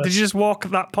bad to worse. Did you just walk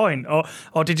at that point?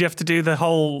 Or did you have to do the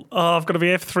whole, I've got to be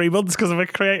here for 3 months because I'm a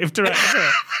creative director?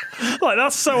 Like,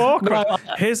 that's so awkward. No,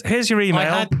 here's your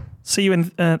email. See you in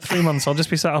 3 months. I'll just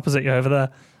be sat opposite you over there.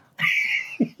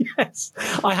 Yes,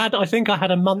 I think I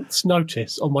had a month's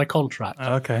notice on my contract.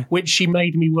 Okay. Which she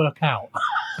made me work out.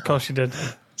 Of course you did.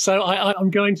 So I'm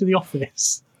going to the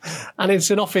office, and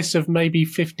it's an office of maybe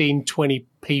 15, 20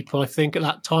 people, I think, at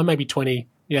that time, maybe 20,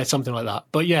 something like that.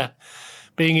 But yeah,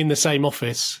 being in the same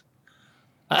office.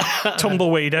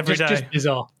 Tumbleweed every day. Just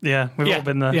bizarre. Yeah, we've all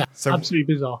been there. Yeah, So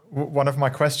absolutely bizarre. One of my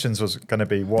questions was going to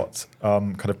be what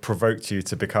kind of provoked you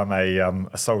to become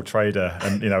a sole trader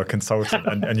and a consultant,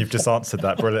 and you've just answered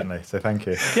that brilliantly. So thank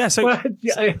you. Yeah. So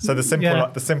So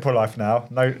the simple life now,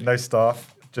 no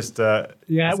staff, just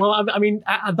Well, I mean,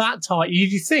 at that time,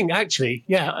 you think actually,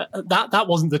 that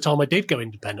wasn't the time I did go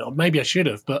independent. Or maybe I should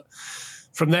have, but.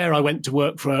 From there, I went to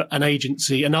work for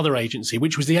another agency,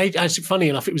 which was actually, funny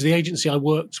enough, it was the agency I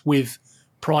worked with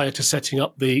prior to setting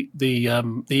up the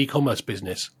e-commerce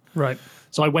business. Right.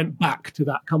 So I went back to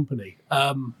that company.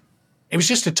 It was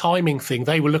just a timing thing.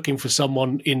 They were looking for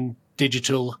someone in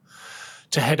digital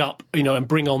to head up, and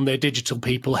bring on their digital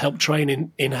people, help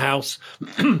train in-house.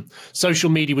 Social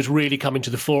media was really coming to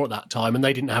the fore at that time, and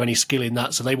they didn't have any skill in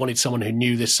that, so they wanted someone who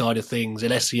knew this side of things,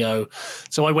 in SEO.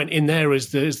 So I went in there as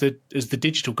the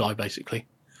digital guy, basically.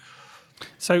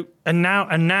 So and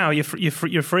now you're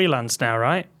freelance now,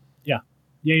 right?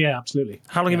 Yeah, absolutely.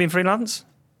 How long have you been freelance?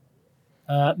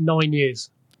 9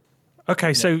 years.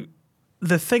 Okay, so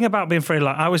the thing about being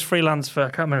freelance, I was freelance for,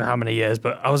 I can't remember how many years,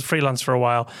 but I was freelance for a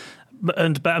while,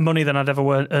 earned better money than I'd ever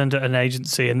earned at an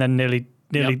agency, and then nearly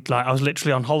like I was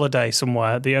literally on holiday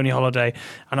somewhere, the only holiday,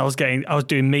 and I was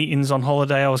doing meetings on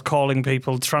holiday, I was calling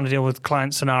people, trying to deal with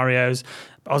client scenarios,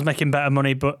 I was making better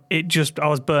money, but I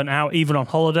was burnt out even on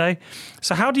holiday.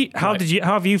 So how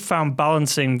have you found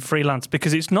balancing freelance?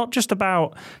 Because it's not just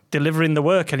about delivering the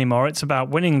work anymore, it's about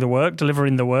winning the work,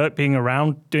 delivering the work, being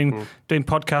around, doing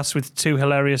podcasts with two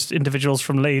hilarious individuals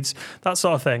from Leeds, that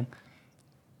sort of thing.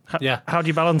 How do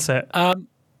you balance it?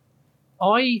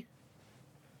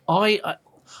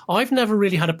 I've never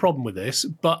really had a problem with this,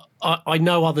 but I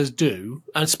know others do,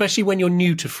 and especially when you're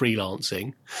new to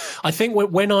freelancing. I think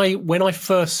when I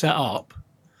first set up,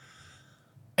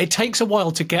 it takes a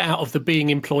while to get out of the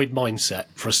being employed mindset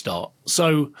for a start.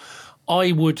 So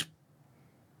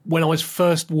when I was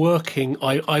first working,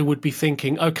 I would be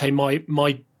thinking, okay, my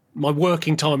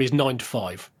working time is 9 to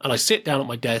 5, and I sit down at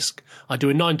my desk, I do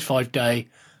a 9 to 5 day,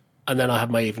 and then I have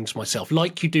my evenings myself,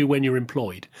 like you do when you're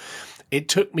employed. It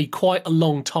took me quite a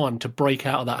long time to break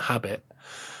out of that habit.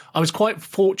 I was quite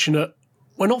fortunate.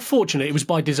 Well, not fortunate, it was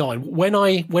by design. When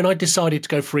I decided to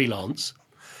go freelance,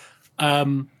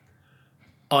 I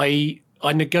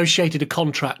negotiated a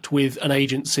contract with an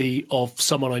agency of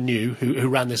someone I knew who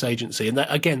ran this agency.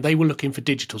 And they were looking for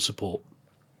digital support.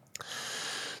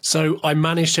 So I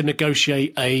managed to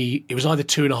negotiate it was either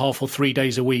 2.5 or 3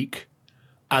 days a week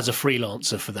as a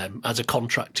freelancer for them, as a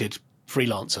contracted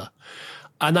freelancer.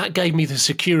 And that gave me the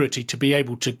security to be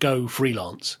able to go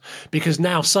freelance, because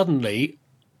now suddenly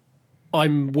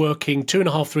I'm working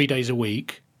 2.5, 3 days a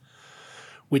week,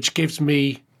 which gives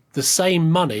me the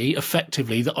same money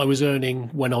effectively that I was earning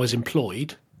when I was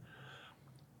employed,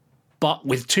 but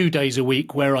with 2 days a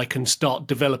week where I can start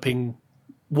developing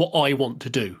what I want to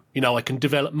do. I can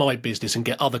develop my business and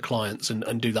get other clients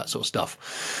and do that sort of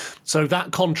stuff. So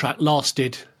that contract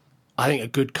lasted, I think, a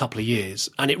good couple of years,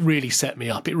 and it really set me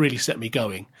up. It really set me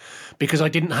going, because I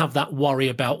didn't have that worry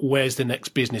about where's the next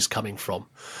business coming from.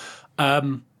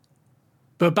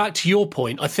 But back to your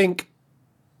point, I think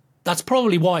that's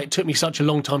probably why it took me such a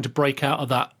long time to break out of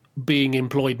that being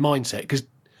employed mindset, because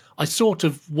I sort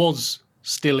of was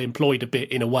still employed a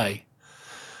bit in a way.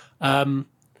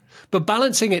 But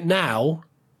balancing it now,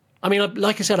 I mean,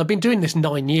 like I said, I've been doing this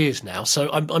 9 years now, so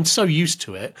I'm so used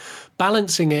to it.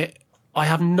 Balancing it, I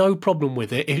have no problem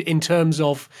with it in terms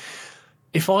of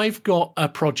if I've got a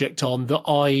project on that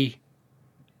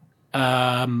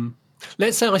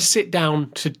let's say I sit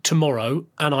down tomorrow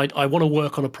and I want to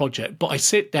work on a project, but I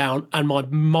sit down and my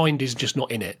mind is just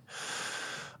not in it.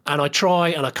 And I try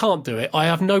and I can't do it. I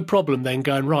have no problem then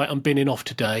going, right, I'm binning off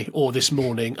today or this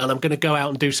morning and I'm going to go out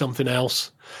and do something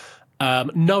else,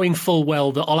 knowing full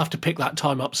well that I'll have to pick that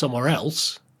time up somewhere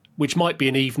else, which might be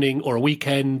an evening or a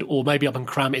weekend, or maybe I can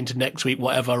cram it into next week,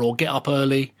 whatever, or get up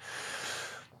early.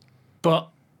 But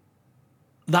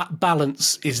that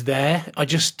balance is there. I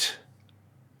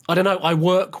don't know, I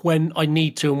work when I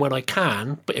need to and when I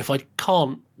can, but if I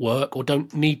can't work or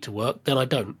don't need to work, then I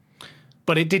don't.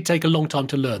 But it did take a long time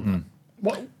to learn.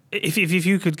 What if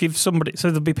you could give somebody, so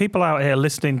there'll be people out here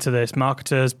listening to this,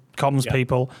 marketers, comms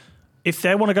people, if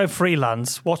they want to go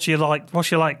freelance, what's your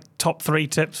top 3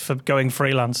 tips for going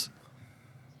freelance?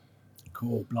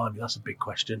 Cool, blimey, that's a big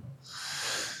question.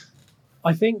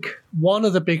 I think one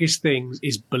of the biggest things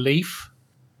is belief.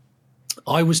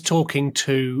 I was talking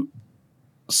to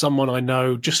someone I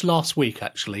know just last week,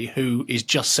 actually, who is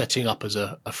just setting up as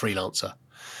a freelancer.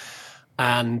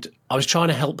 And I was trying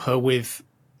to help her with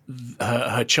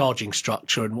her charging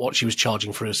structure and what she was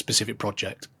charging for a specific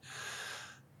project.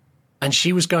 And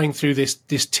she was going through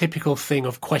this typical thing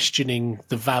of questioning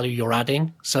the value you're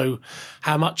adding. So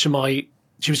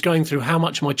she was going through how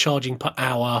much am I charging per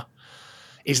hour?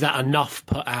 Is that enough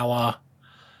per hour?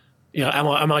 You know,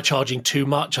 am I charging too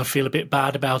much? I feel a bit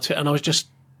bad about it. And I was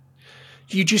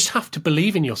you just have to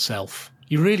believe in yourself.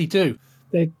 You really do.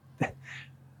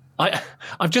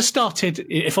 I've just started,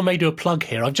 if I may do a plug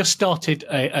here, I've just started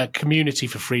a community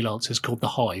for freelancers called The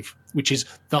Hive, which is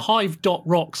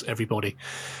thehive.rocks, everybody.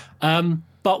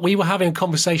 But we were having a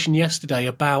conversation yesterday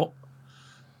about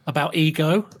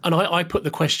ego, and I put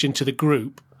the question to the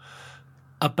group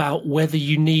about whether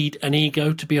you need an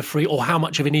ego to be or how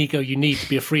much of an ego you need to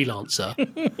be a freelancer,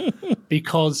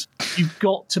 because you've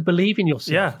got to believe in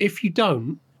yourself. Yeah. If you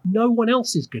don't, no one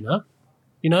else is gonna,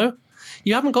 you know?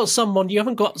 You haven't got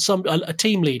a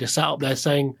team leader sat up there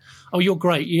saying, "Oh, you're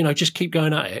great, you know, just keep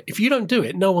going at it." If you don't do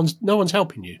it, no one's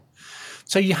helping you.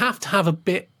 So you have to have a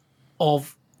bit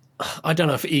of, I don't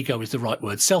know if ego is the right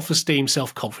word, self-esteem,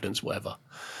 self-confidence, whatever.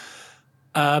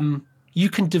 You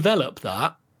can develop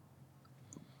that,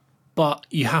 but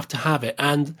you have to have it.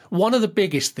 And one of the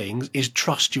biggest things is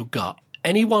trust your gut.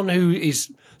 Anyone who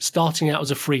is starting out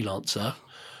as a freelancer,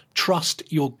 trust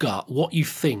your gut, what you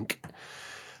think.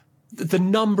 The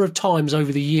number of times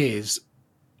over the years,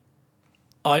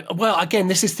 again,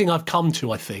 this is the thing I've come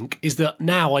to, I think, is that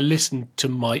now I listen to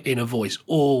my inner voice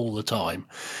all the time.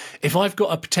 If I've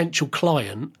got a potential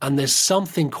client and there's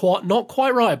something not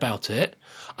quite right about it,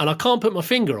 and I can't put my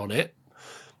finger on it,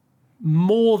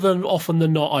 more than often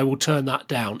than not, I will turn that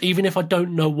down, even if I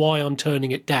don't know why I'm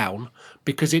turning it down,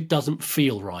 because it doesn't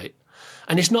feel right.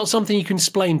 And it's not something you can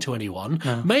explain to anyone.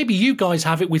 No. Maybe you guys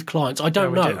have it with clients. I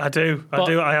don't know. I do.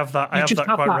 I have that. I have that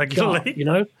quite regularly. Gut, you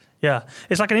know? Yeah.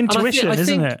 It's like an intuition,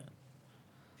 isn't it?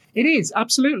 It is.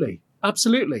 Absolutely.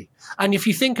 Absolutely. And if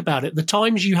you think about it, the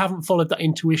times you haven't followed that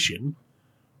intuition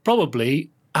probably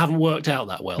haven't worked out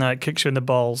that well. No, it kicks you in the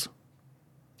balls.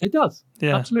 It does.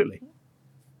 Yeah. Absolutely.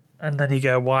 And then you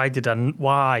go, why?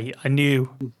 I knew.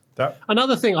 That.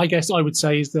 Another thing I guess I would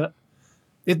say is that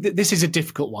this is a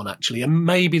difficult one, actually, and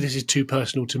maybe this is too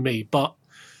personal to me, but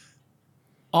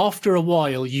after a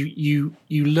while, you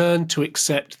learn to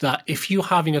accept that if you're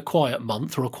having a quiet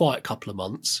month or a quiet couple of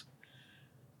months,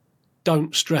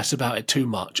 don't stress about it too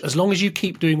much. As long as you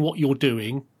keep doing what you're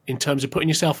doing in terms of putting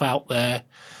yourself out there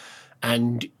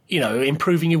and, you know,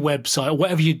 improving your website or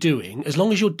whatever you're doing, as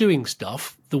long as you're doing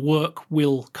stuff, the work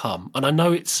will come. And I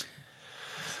know it's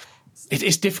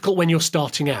difficult when you're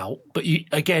starting out, but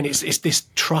it's this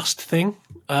trust thing.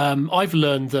 I've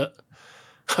learned that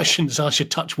I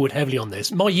should touch wood heavily on this.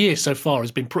 My year so far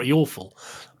has been pretty awful.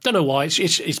 Don't know why.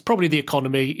 It's probably the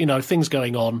economy, you know, things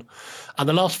going on, and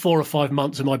the last 4 or 5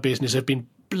 months of my business have been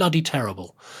bloody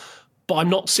terrible. But I'm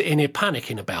not sitting here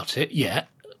panicking about it yet.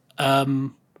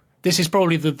 This is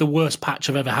probably the worst patch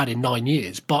I've ever had in 9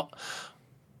 years, but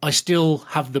I still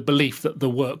have the belief that the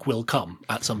work will come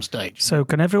at some stage. So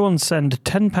can everyone send a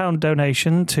 £10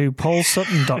 donation to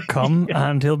paulsutton.com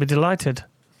and he'll be delighted.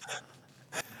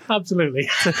 Absolutely.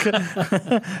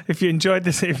 If you enjoyed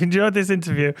this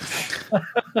interview.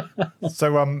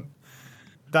 So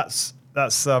that's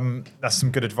some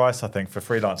good advice, I think, for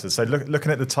freelancers. So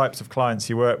looking at the types of clients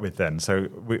you work with then. So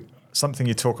something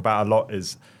you talk about a lot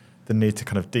is the need to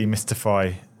kind of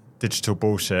demystify digital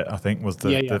bullshit, I think was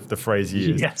the phrase you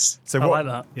used. Yes. So I like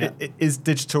that. Yeah. Is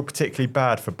digital particularly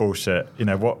bad for bullshit? You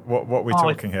know, what are we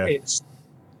talking here? It's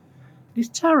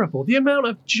terrible. The amount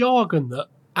of jargon that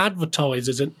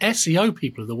advertisers and SEO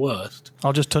people are the worst.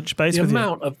 I'll just touch base with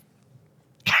you.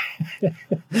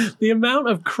 The amount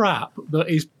of crap that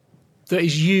is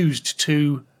used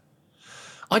to,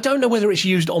 I don't know whether it's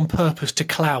used on purpose to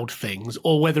cloud things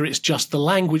or whether it's just the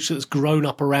language that's grown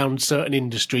up around certain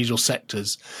industries or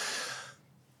sectors,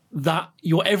 that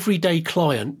your everyday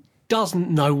client doesn't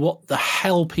know what the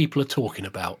hell people are talking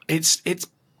about. It's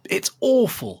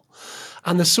awful.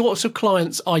 And the sorts of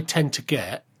clients I tend to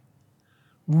get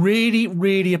really,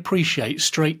 really appreciate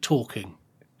straight talking.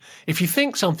 If you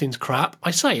think something's crap,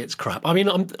 I say it's crap. I mean,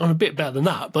 I'm a bit better than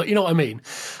that, but you know what I mean?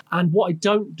 And what I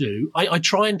don't do, I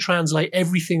try and translate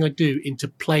everything I do into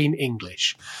plain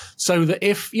English so that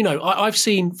if, you know, I've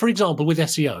seen, for example, with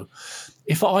SEO,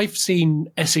 if I've seen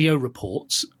SEO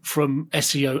reports from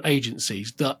SEO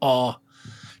agencies that are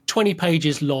 20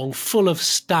 pages long, full of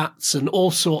stats and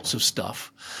all sorts of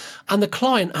stuff, and the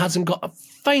client hasn't got a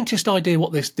faintest idea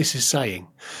what this is saying.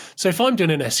 So if I'm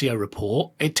doing an SEO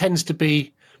report, it tends to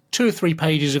be 2 or 3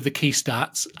 pages of the key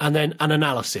stats and then an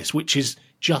analysis, which is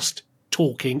just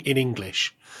talking in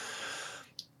English.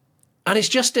 And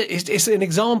it's an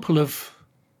example of,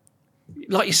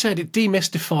 like you said, it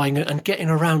demystifying and getting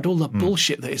around all the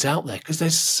bullshit that is out there, because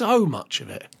there's so much of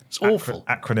it. It's awful.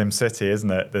 Acronym city,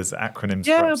 isn't it? There's acronyms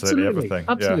for absolutely everything.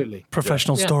 Absolutely. Yeah.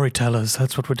 Professional storytellers,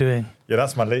 that's what we're doing. Yeah,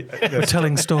 that's my We're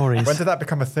telling stories. When did that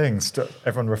become a thing?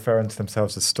 Everyone referring to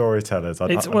themselves as storytellers.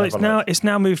 It's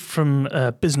now moved from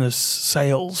business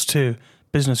sales to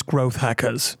business growth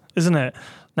hackers, isn't it?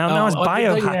 Now it's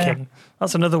biohacking. Yeah.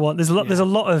 That's another one. There's a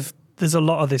lot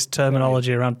of this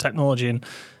terminology around technology,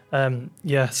 and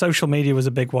social media was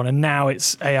a big one, and now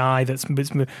it's AI.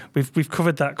 We've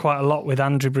covered that quite a lot with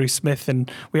Andrew Bruce Smith, and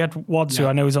we had Wads, who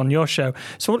I know is on your show.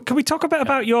 So can we talk a bit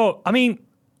about your? I mean,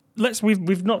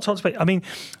 we've not talked about. I mean,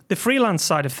 the freelance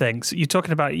side of things. You're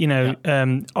talking about,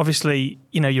 obviously,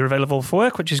 you're available for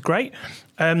work, which is great.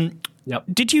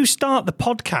 Did you start the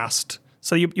podcast?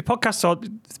 So your podcast, are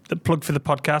the plug for the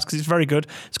podcast, because it's very good.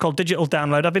 It's called Digital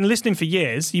Download. I've been listening for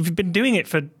years. You've been doing it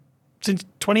since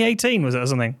 2018, was it, or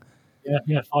something?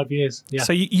 Yeah, 5 years. Yeah.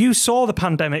 So you saw the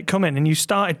pandemic coming, and you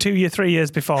started 3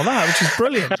 years before that, which is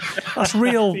brilliant. That's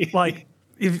real,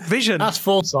 vision. That's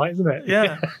foresight, isn't it?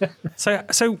 Yeah.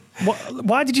 So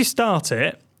why did you start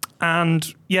it? And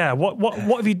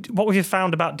what have you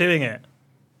found about doing it?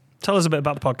 Tell us a bit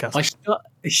about the podcast.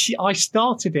 I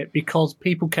started it because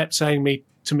people kept saying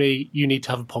to me, you need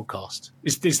to have a podcast.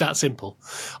 It's that simple.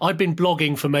 I've been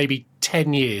blogging for maybe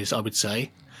 10 years, I would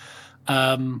say.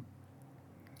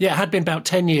 It had been about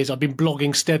 10 years. I've been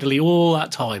blogging steadily all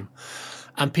that time.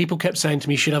 And people kept saying to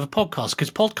me, you should have a podcast, because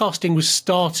podcasting was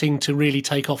starting to really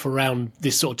take off around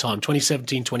this sort of time,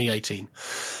 2017, 2018.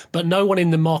 But no one in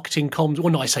the marketing comms,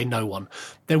 well, no, I say no one.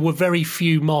 There were very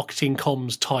few marketing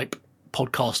comms type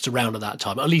podcasts around at that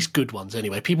time, at least good ones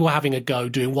anyway. People were having a go,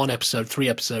 doing 1 episode, 3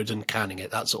 episodes and canning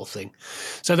it, that sort of thing.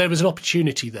 So there was an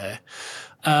opportunity there.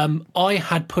 I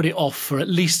had put it off for at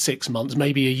least 6 months,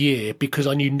 maybe a year, because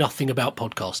I knew nothing about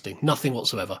podcasting, nothing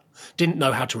whatsoever. Didn't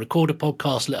know how to record a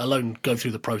podcast, let alone go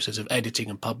through the process of editing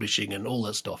and publishing and all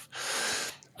that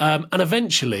stuff. And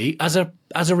eventually, as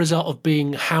a result of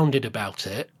being hounded about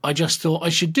it, I just thought I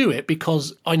should do it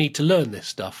because I need to learn this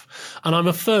stuff. And I'm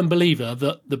a firm believer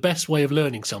that the best way of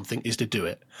learning something is to do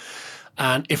it.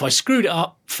 And if I screwed it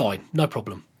up, fine, no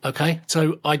problem. Okay.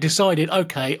 So I decided,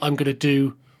 okay, I'm going to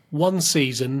do 1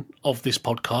 season of this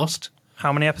podcast.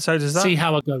 How many episodes is that? See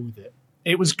how I go with it.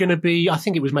 It was going to be, I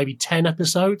think it was maybe 10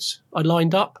 episodes I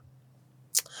lined up.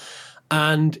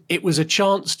 And it was a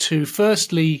chance to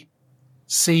firstly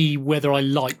see whether I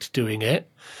liked doing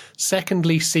it.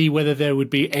 Secondly, see whether there would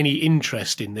be any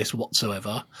interest in this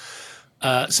whatsoever.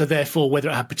 So therefore, whether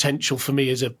it had potential for me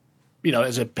as a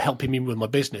helping me with my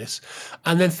business.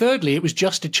 And then thirdly, it was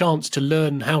just a chance to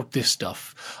learn how this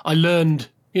stuff. I learned,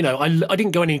 I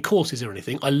didn't go any courses or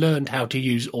anything. I learned how to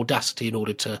use Audacity in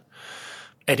order to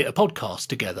edit a podcast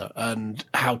together and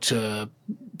how to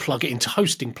plug it into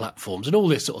hosting platforms and all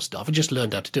this sort of stuff. I just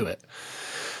learned how to do it.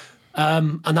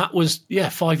 And that was,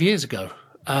 5 years ago.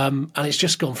 And it's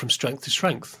just gone from strength to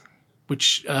strength,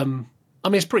 which,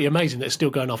 it's pretty amazing that it's still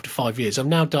going after 5 years. I've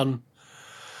now done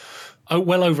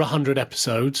well over 100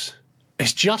 episodes.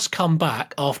 It's just come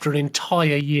back after an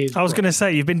entire year. I was going to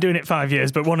say, you've been doing it 5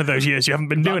 years, but one of those years you haven't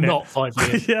been doing Not 5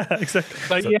 years. Yeah,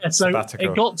 exactly. So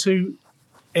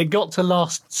it got to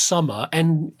last summer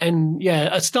and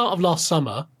at start of last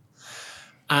summer.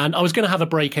 And I was going to have a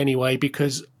break anyway,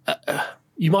 because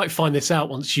you might find this out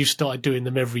once you've started doing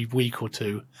them every week or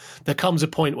two. There comes a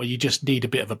point where you just need a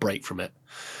bit of a break from it.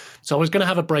 So I was going to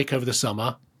have a break over the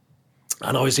summer,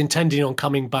 and I was intending on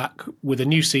coming back with a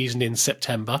new season in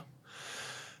September.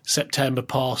 September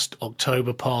passed,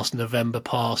 October passed, November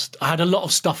passed. I had a lot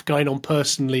of stuff going on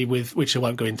personally, which I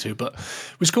won't go into, but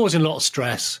it was causing a lot of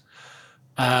stress.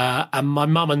 And my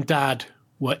mum and dad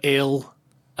were ill.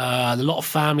 A lot of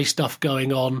family stuff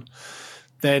going on.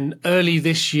 Then early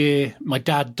this year, my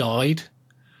dad died.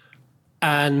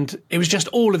 And it was just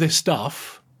all of this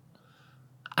stuff.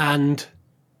 And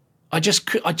I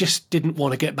just didn't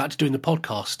want to get back to doing the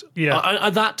podcast. Yeah.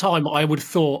 At that time, I would have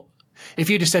thought,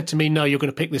 if you'd have said to me, no, you're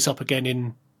going to pick this up again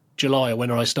in July or when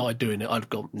I started doing it, I'd have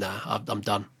gone, nah, I'm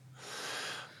done.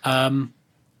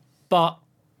 But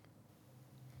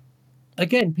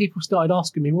again, people started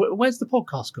asking me, where's the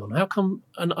podcast gone? How come?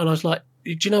 And I was like,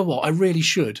 do you know what? I really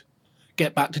should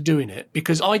get back to doing it,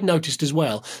 because I'd noticed as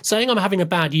well, saying I'm having a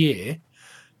bad year,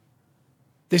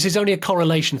 this is only a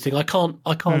correlation thing. I can't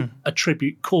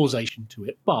attribute causation to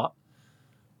it, but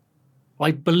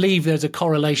I believe there's a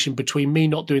correlation between me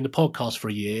not doing the podcast for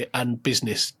a year and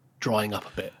business drying up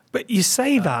a bit. But you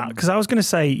say that because I was going to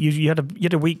say you had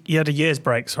a year's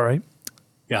break. Sorry.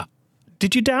 Yeah.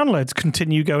 Did your downloads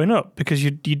continue going up because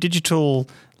your digital,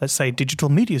 let's say, digital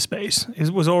media space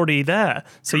was already there?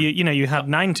 So you had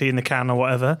 90 in the can or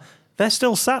whatever. They're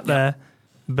still sat there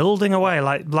building away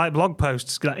like blog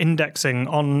posts, like indexing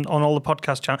on all the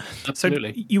podcast channels.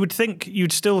 Absolutely. So you would think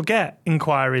you'd still get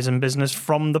inquiries and business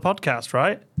from the podcast,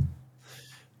 right?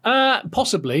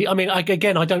 Possibly. I mean, I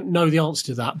don't know the answer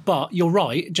to that, but you're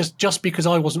right. Just because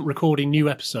I wasn't recording new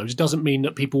episodes doesn't mean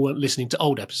that people weren't listening to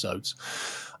old episodes.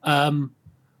 But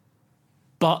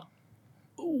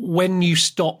when you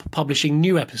stop publishing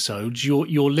new episodes, your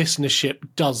listenership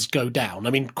does go down. I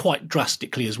mean, quite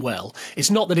drastically as well.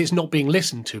 It's not that it's not being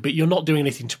listened to, but you're not doing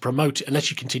anything to promote it unless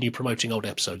you continue promoting old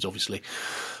episodes, obviously.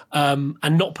 And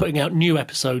not putting out new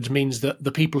episodes means that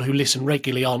the people who listen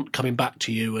regularly aren't coming back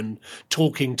to you and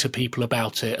talking to people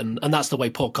about it. And that's the way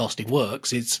podcasting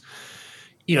works. It's,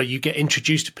 you get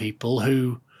introduced to people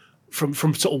who, from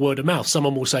sort of word of mouth,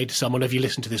 someone will say to someone, have you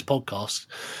listened to this podcast?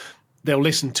 They'll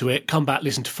listen to it, come back,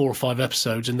 listen to 4 or 5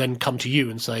 episodes, and then come to you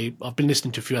and say, I've been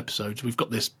listening to a few episodes. We've got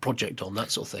this project on,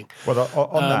 that sort of thing. Well,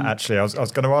 on that, actually, I was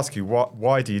going to ask you,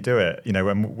 why do you do it?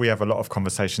 When we have a lot of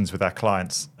conversations with our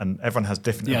clients and everyone has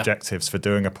different objectives for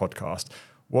doing a podcast,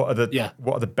 what are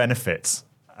the benefits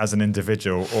as an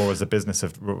individual or as a business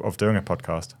of doing a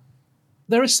podcast?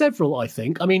 There are several, I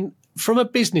think. I mean, from a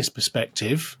business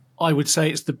perspective, I would say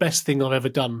it's the best thing I've ever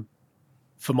done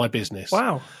for my business.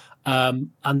 Wow. And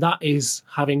that is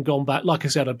having gone back. Like I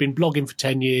said, I've been blogging for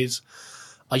 10 years.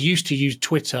 I used to use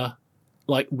Twitter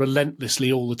like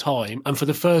relentlessly all the time. And for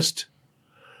the first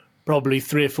probably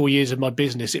 3 or 4 years of my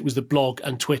business, it was the blog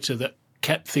and Twitter that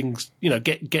kept things,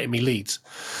 getting me leads.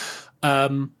 But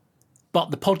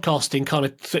the podcasting kind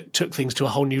of took things to a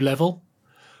whole new level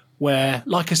where,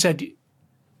 like I said,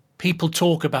 people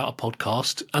talk about a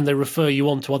podcast and they refer you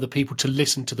on to other people to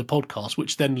listen to the podcast,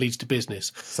 which then leads to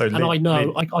business. So I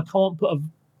can't put a...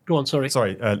 Go on, sorry.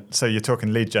 Sorry, so you're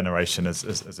talking lead generation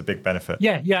as a big benefit.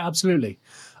 Yeah, absolutely.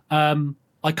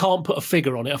 I can't put a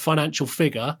figure on it, a financial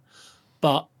figure,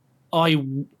 but I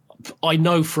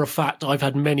know for a fact I've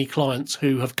had many clients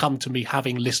who have come to me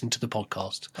having listened to the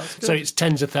podcast. So it's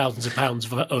tens of thousands of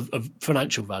pounds of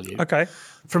financial value. Okay.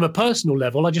 From a personal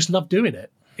level, I just love doing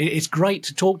it. It's great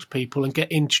to talk to people and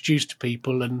get introduced to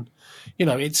people, and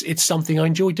it's something I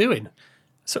enjoy doing.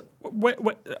 So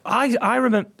I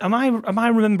remember. Am I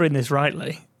remembering this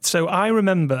rightly? So I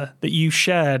remember that you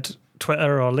shared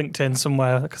Twitter or LinkedIn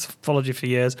somewhere because I've followed you for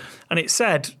years, and it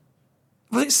said,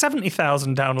 was it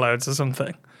 70,000 downloads or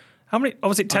something? How many? Or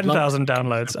was it 10,000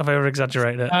 downloads? Have I over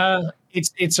exaggerated it?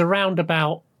 It's around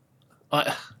about.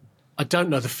 I don't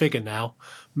know the figure now.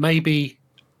 Maybe.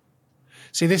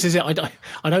 See, this is it.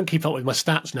 I don't keep up with my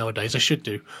stats nowadays. I should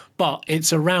do, but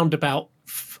it's around about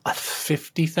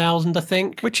 50,000, I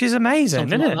think. Which is amazing,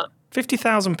 Something isn't like it?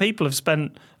 50,000 people have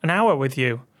spent an hour with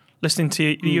you, listening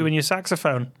to you and your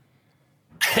saxophone.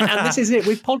 And this is it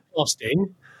with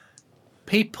podcasting.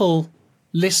 People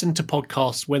listen to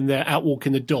podcasts when they're out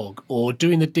walking the dog or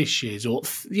doing the dishes, or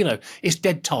it's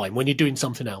dead time when you're doing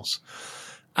something else,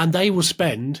 and they will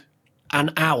spend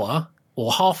an hour or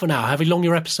half an hour, however long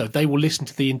your episode, they will listen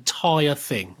to the entire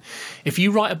thing. If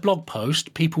you write a blog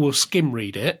post, people will skim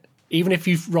read it. Even if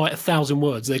you write 1,000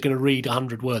 words, they're going to read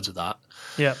 100 words of that.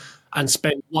 Yeah. And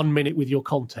spend 1 minute with your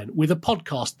content. With a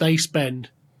podcast, they spend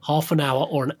half an hour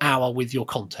or an hour with your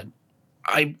content.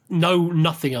 I know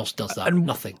nothing else does that.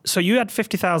 Nothing. So you had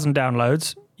 50,000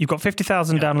 downloads. You've got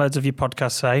 50,000 downloads of your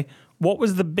podcast, say. What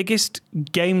was the biggest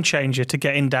game changer to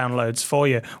getting downloads for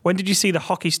you? When did you see the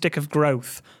hockey stick of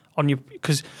growth on you?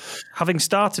 Because having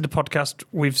started a podcast,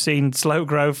 we've seen slow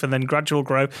growth and then gradual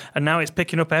growth, and now it's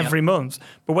picking up every month.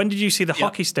 But when did you see the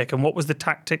hockey stick, and what was the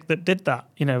tactic that did that?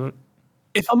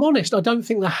 If I'm honest, I don't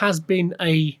think there has been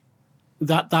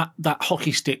that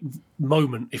hockey stick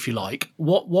moment, if you like.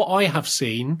 What I have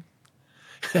seen,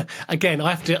 again,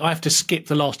 I have to skip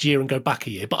the last year and go back a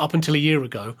year, but up until a year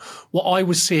ago, what I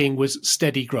was seeing was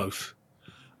steady growth.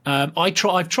 I've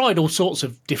tried all sorts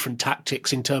of different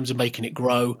tactics in terms of making it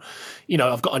grow.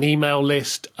 I've got an email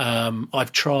list.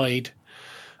 I've tried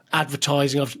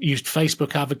advertising. I've used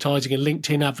Facebook advertising and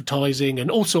LinkedIn advertising and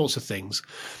all sorts of things.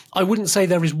 I wouldn't say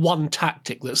there is one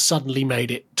tactic that suddenly made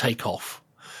it take off.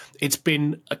 It's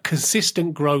been a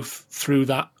consistent growth through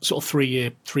that sort of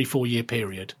 3-4 year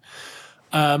period,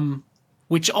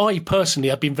 which I personally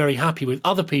have been very happy with.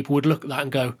 Other people would look at that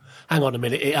and go, hang on a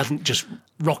minute, it hasn't just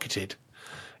rocketed.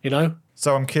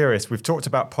 So I'm curious, we've talked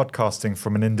about podcasting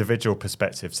from an individual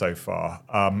perspective so far.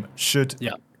 Should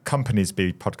companies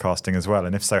be podcasting as well?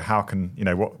 And if so, how can,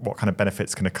 what kind of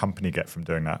benefits can a company get from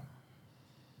doing that?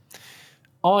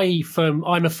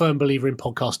 I'm a firm believer in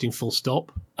podcasting, full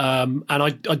stop. And I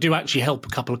do actually help a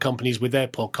couple of companies with their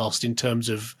podcast in terms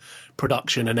of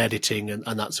production and editing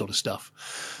and that sort of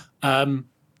stuff. The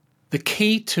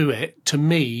key to it, to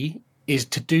me, is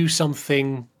to do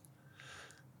something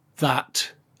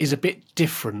that is a bit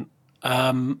different.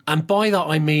 And by that,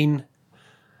 I mean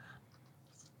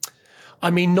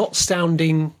not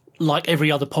sounding like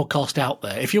every other podcast out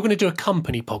there. If you're going to do a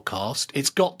company podcast,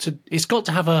 it's got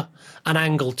to have an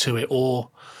angle to it, or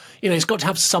it's got to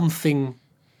have something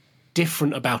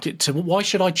different about it. To why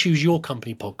should I choose your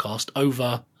company podcast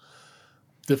over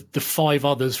the 5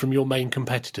 others from your main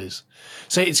competitors?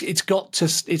 So it's got to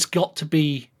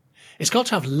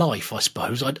have life, I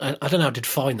suppose. I don't know how to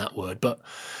define that word, but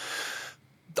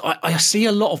I see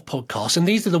a lot of podcasts, and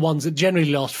these are the ones that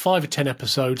generally last 5 or 10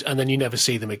 episodes, and then you never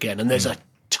see them again. And there's a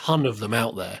ton of them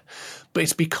out there, but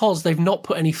it's because they've not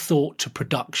put any thought to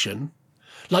production.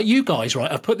 Like you guys, right?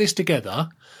 I've put this together,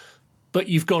 but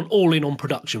you've gone all in on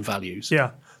production values.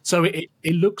 Yeah. So it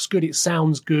looks good. It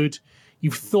sounds good.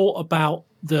 You've thought about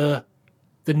the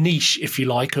niche, if you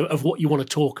like, of what you want to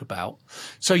talk about.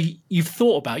 So you've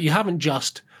thought about, you haven't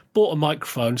just bought a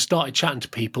microphone, started chatting to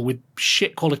people with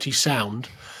shit quality sound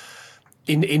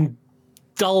in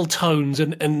dull tones,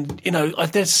 and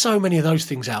there's so many of those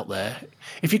things out there.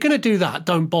 If you're going to do that,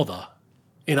 don't bother,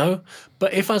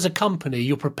 But if as a company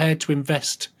you're prepared to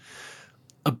invest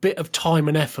a bit of time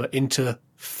and effort into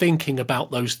thinking about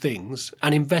those things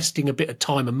and investing a bit of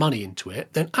time and money into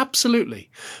it, then absolutely.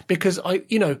 Because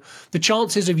the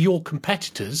chances of your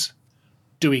competitors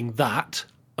doing that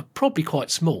are probably quite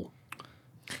small.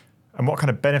 And what kind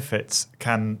of benefits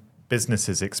can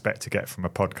businesses expect to get from a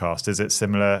podcast? Is it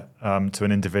similar to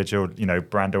an individual,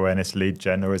 brand awareness, lead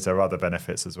gen, or is there other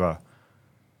benefits as well?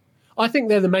 I think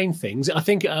they're the main things. I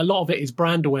think a lot of it is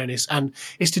brand awareness, and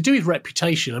it's to do with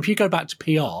reputation. If you go back to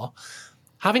PR,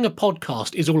 having a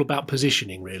podcast is all about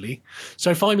positioning, really.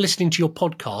 So if I'm listening to your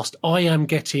podcast, I am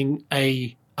getting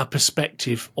a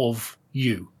perspective of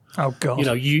you. Oh God!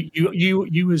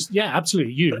 You as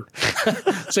absolutely you.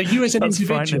 So you as an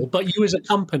individual, but you as a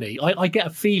company, I get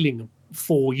a feeling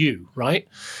for you, right?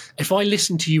 If I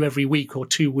listen to you every week or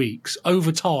 2 weeks,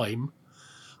 over time,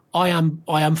 I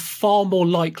am far more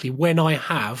likely when I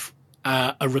have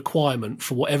a requirement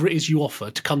for whatever it is you offer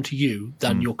to come to you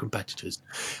than your competitors.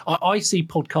 I see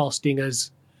podcasting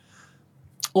as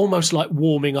almost like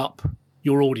warming up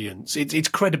your audience. It's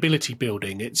credibility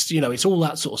building. It's all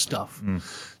that sort of stuff,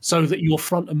 so that you're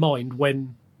front of mind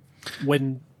when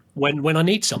I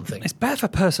need something. It's better for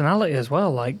personality as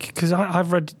well. Like, because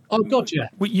I've read. Oh God, yeah.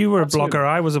 You were a blogger.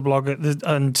 I was a blogger,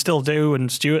 and still do.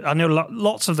 And Stuart, I know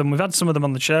lots of them. We've had some of them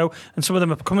on the show, and some of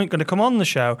them are going to come on the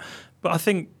show. But I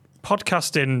think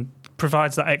podcasting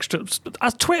provides that extra,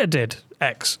 as Twitter did.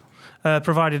 X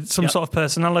provided some sort of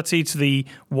personality to the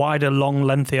wider, long,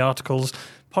 lengthy articles.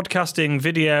 Podcasting,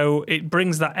 video, it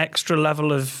brings that extra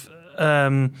level of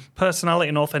personality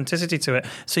and authenticity to it.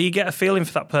 So you get a feeling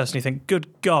for that person. You think, good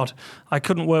God, I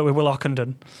couldn't work with Will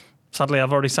Ockenden. Sadly,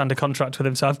 I've already signed a contract with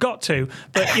him, so I've got to.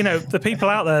 But, the people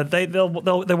out there,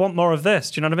 they want more of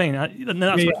this. Do you know what I mean? And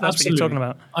that's what you're talking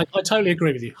about. I totally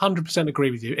agree with you. 100%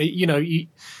 agree with you.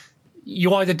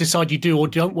 You either decide you do or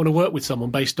don't want to work with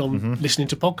someone based on listening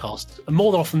to podcasts. And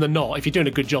more often than not, if you're doing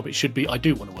a good job, it should be, I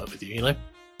do want to work with you,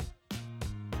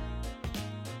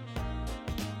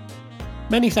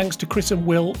 Many thanks to Chris and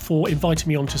Will for inviting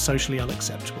me on to Socially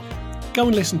Unacceptable. Go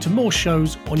and listen to more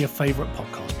shows on your favourite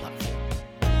podcast platform.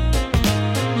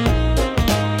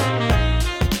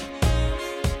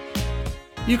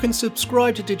 You can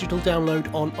subscribe to Digital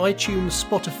Download on iTunes,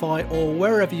 Spotify, or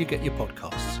wherever you get your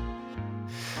podcasts.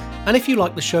 And if you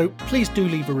like the show, please do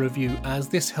leave a review, as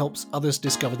this helps others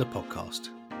discover the podcast.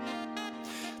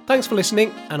 Thanks for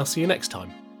listening, and I'll see you next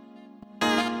time.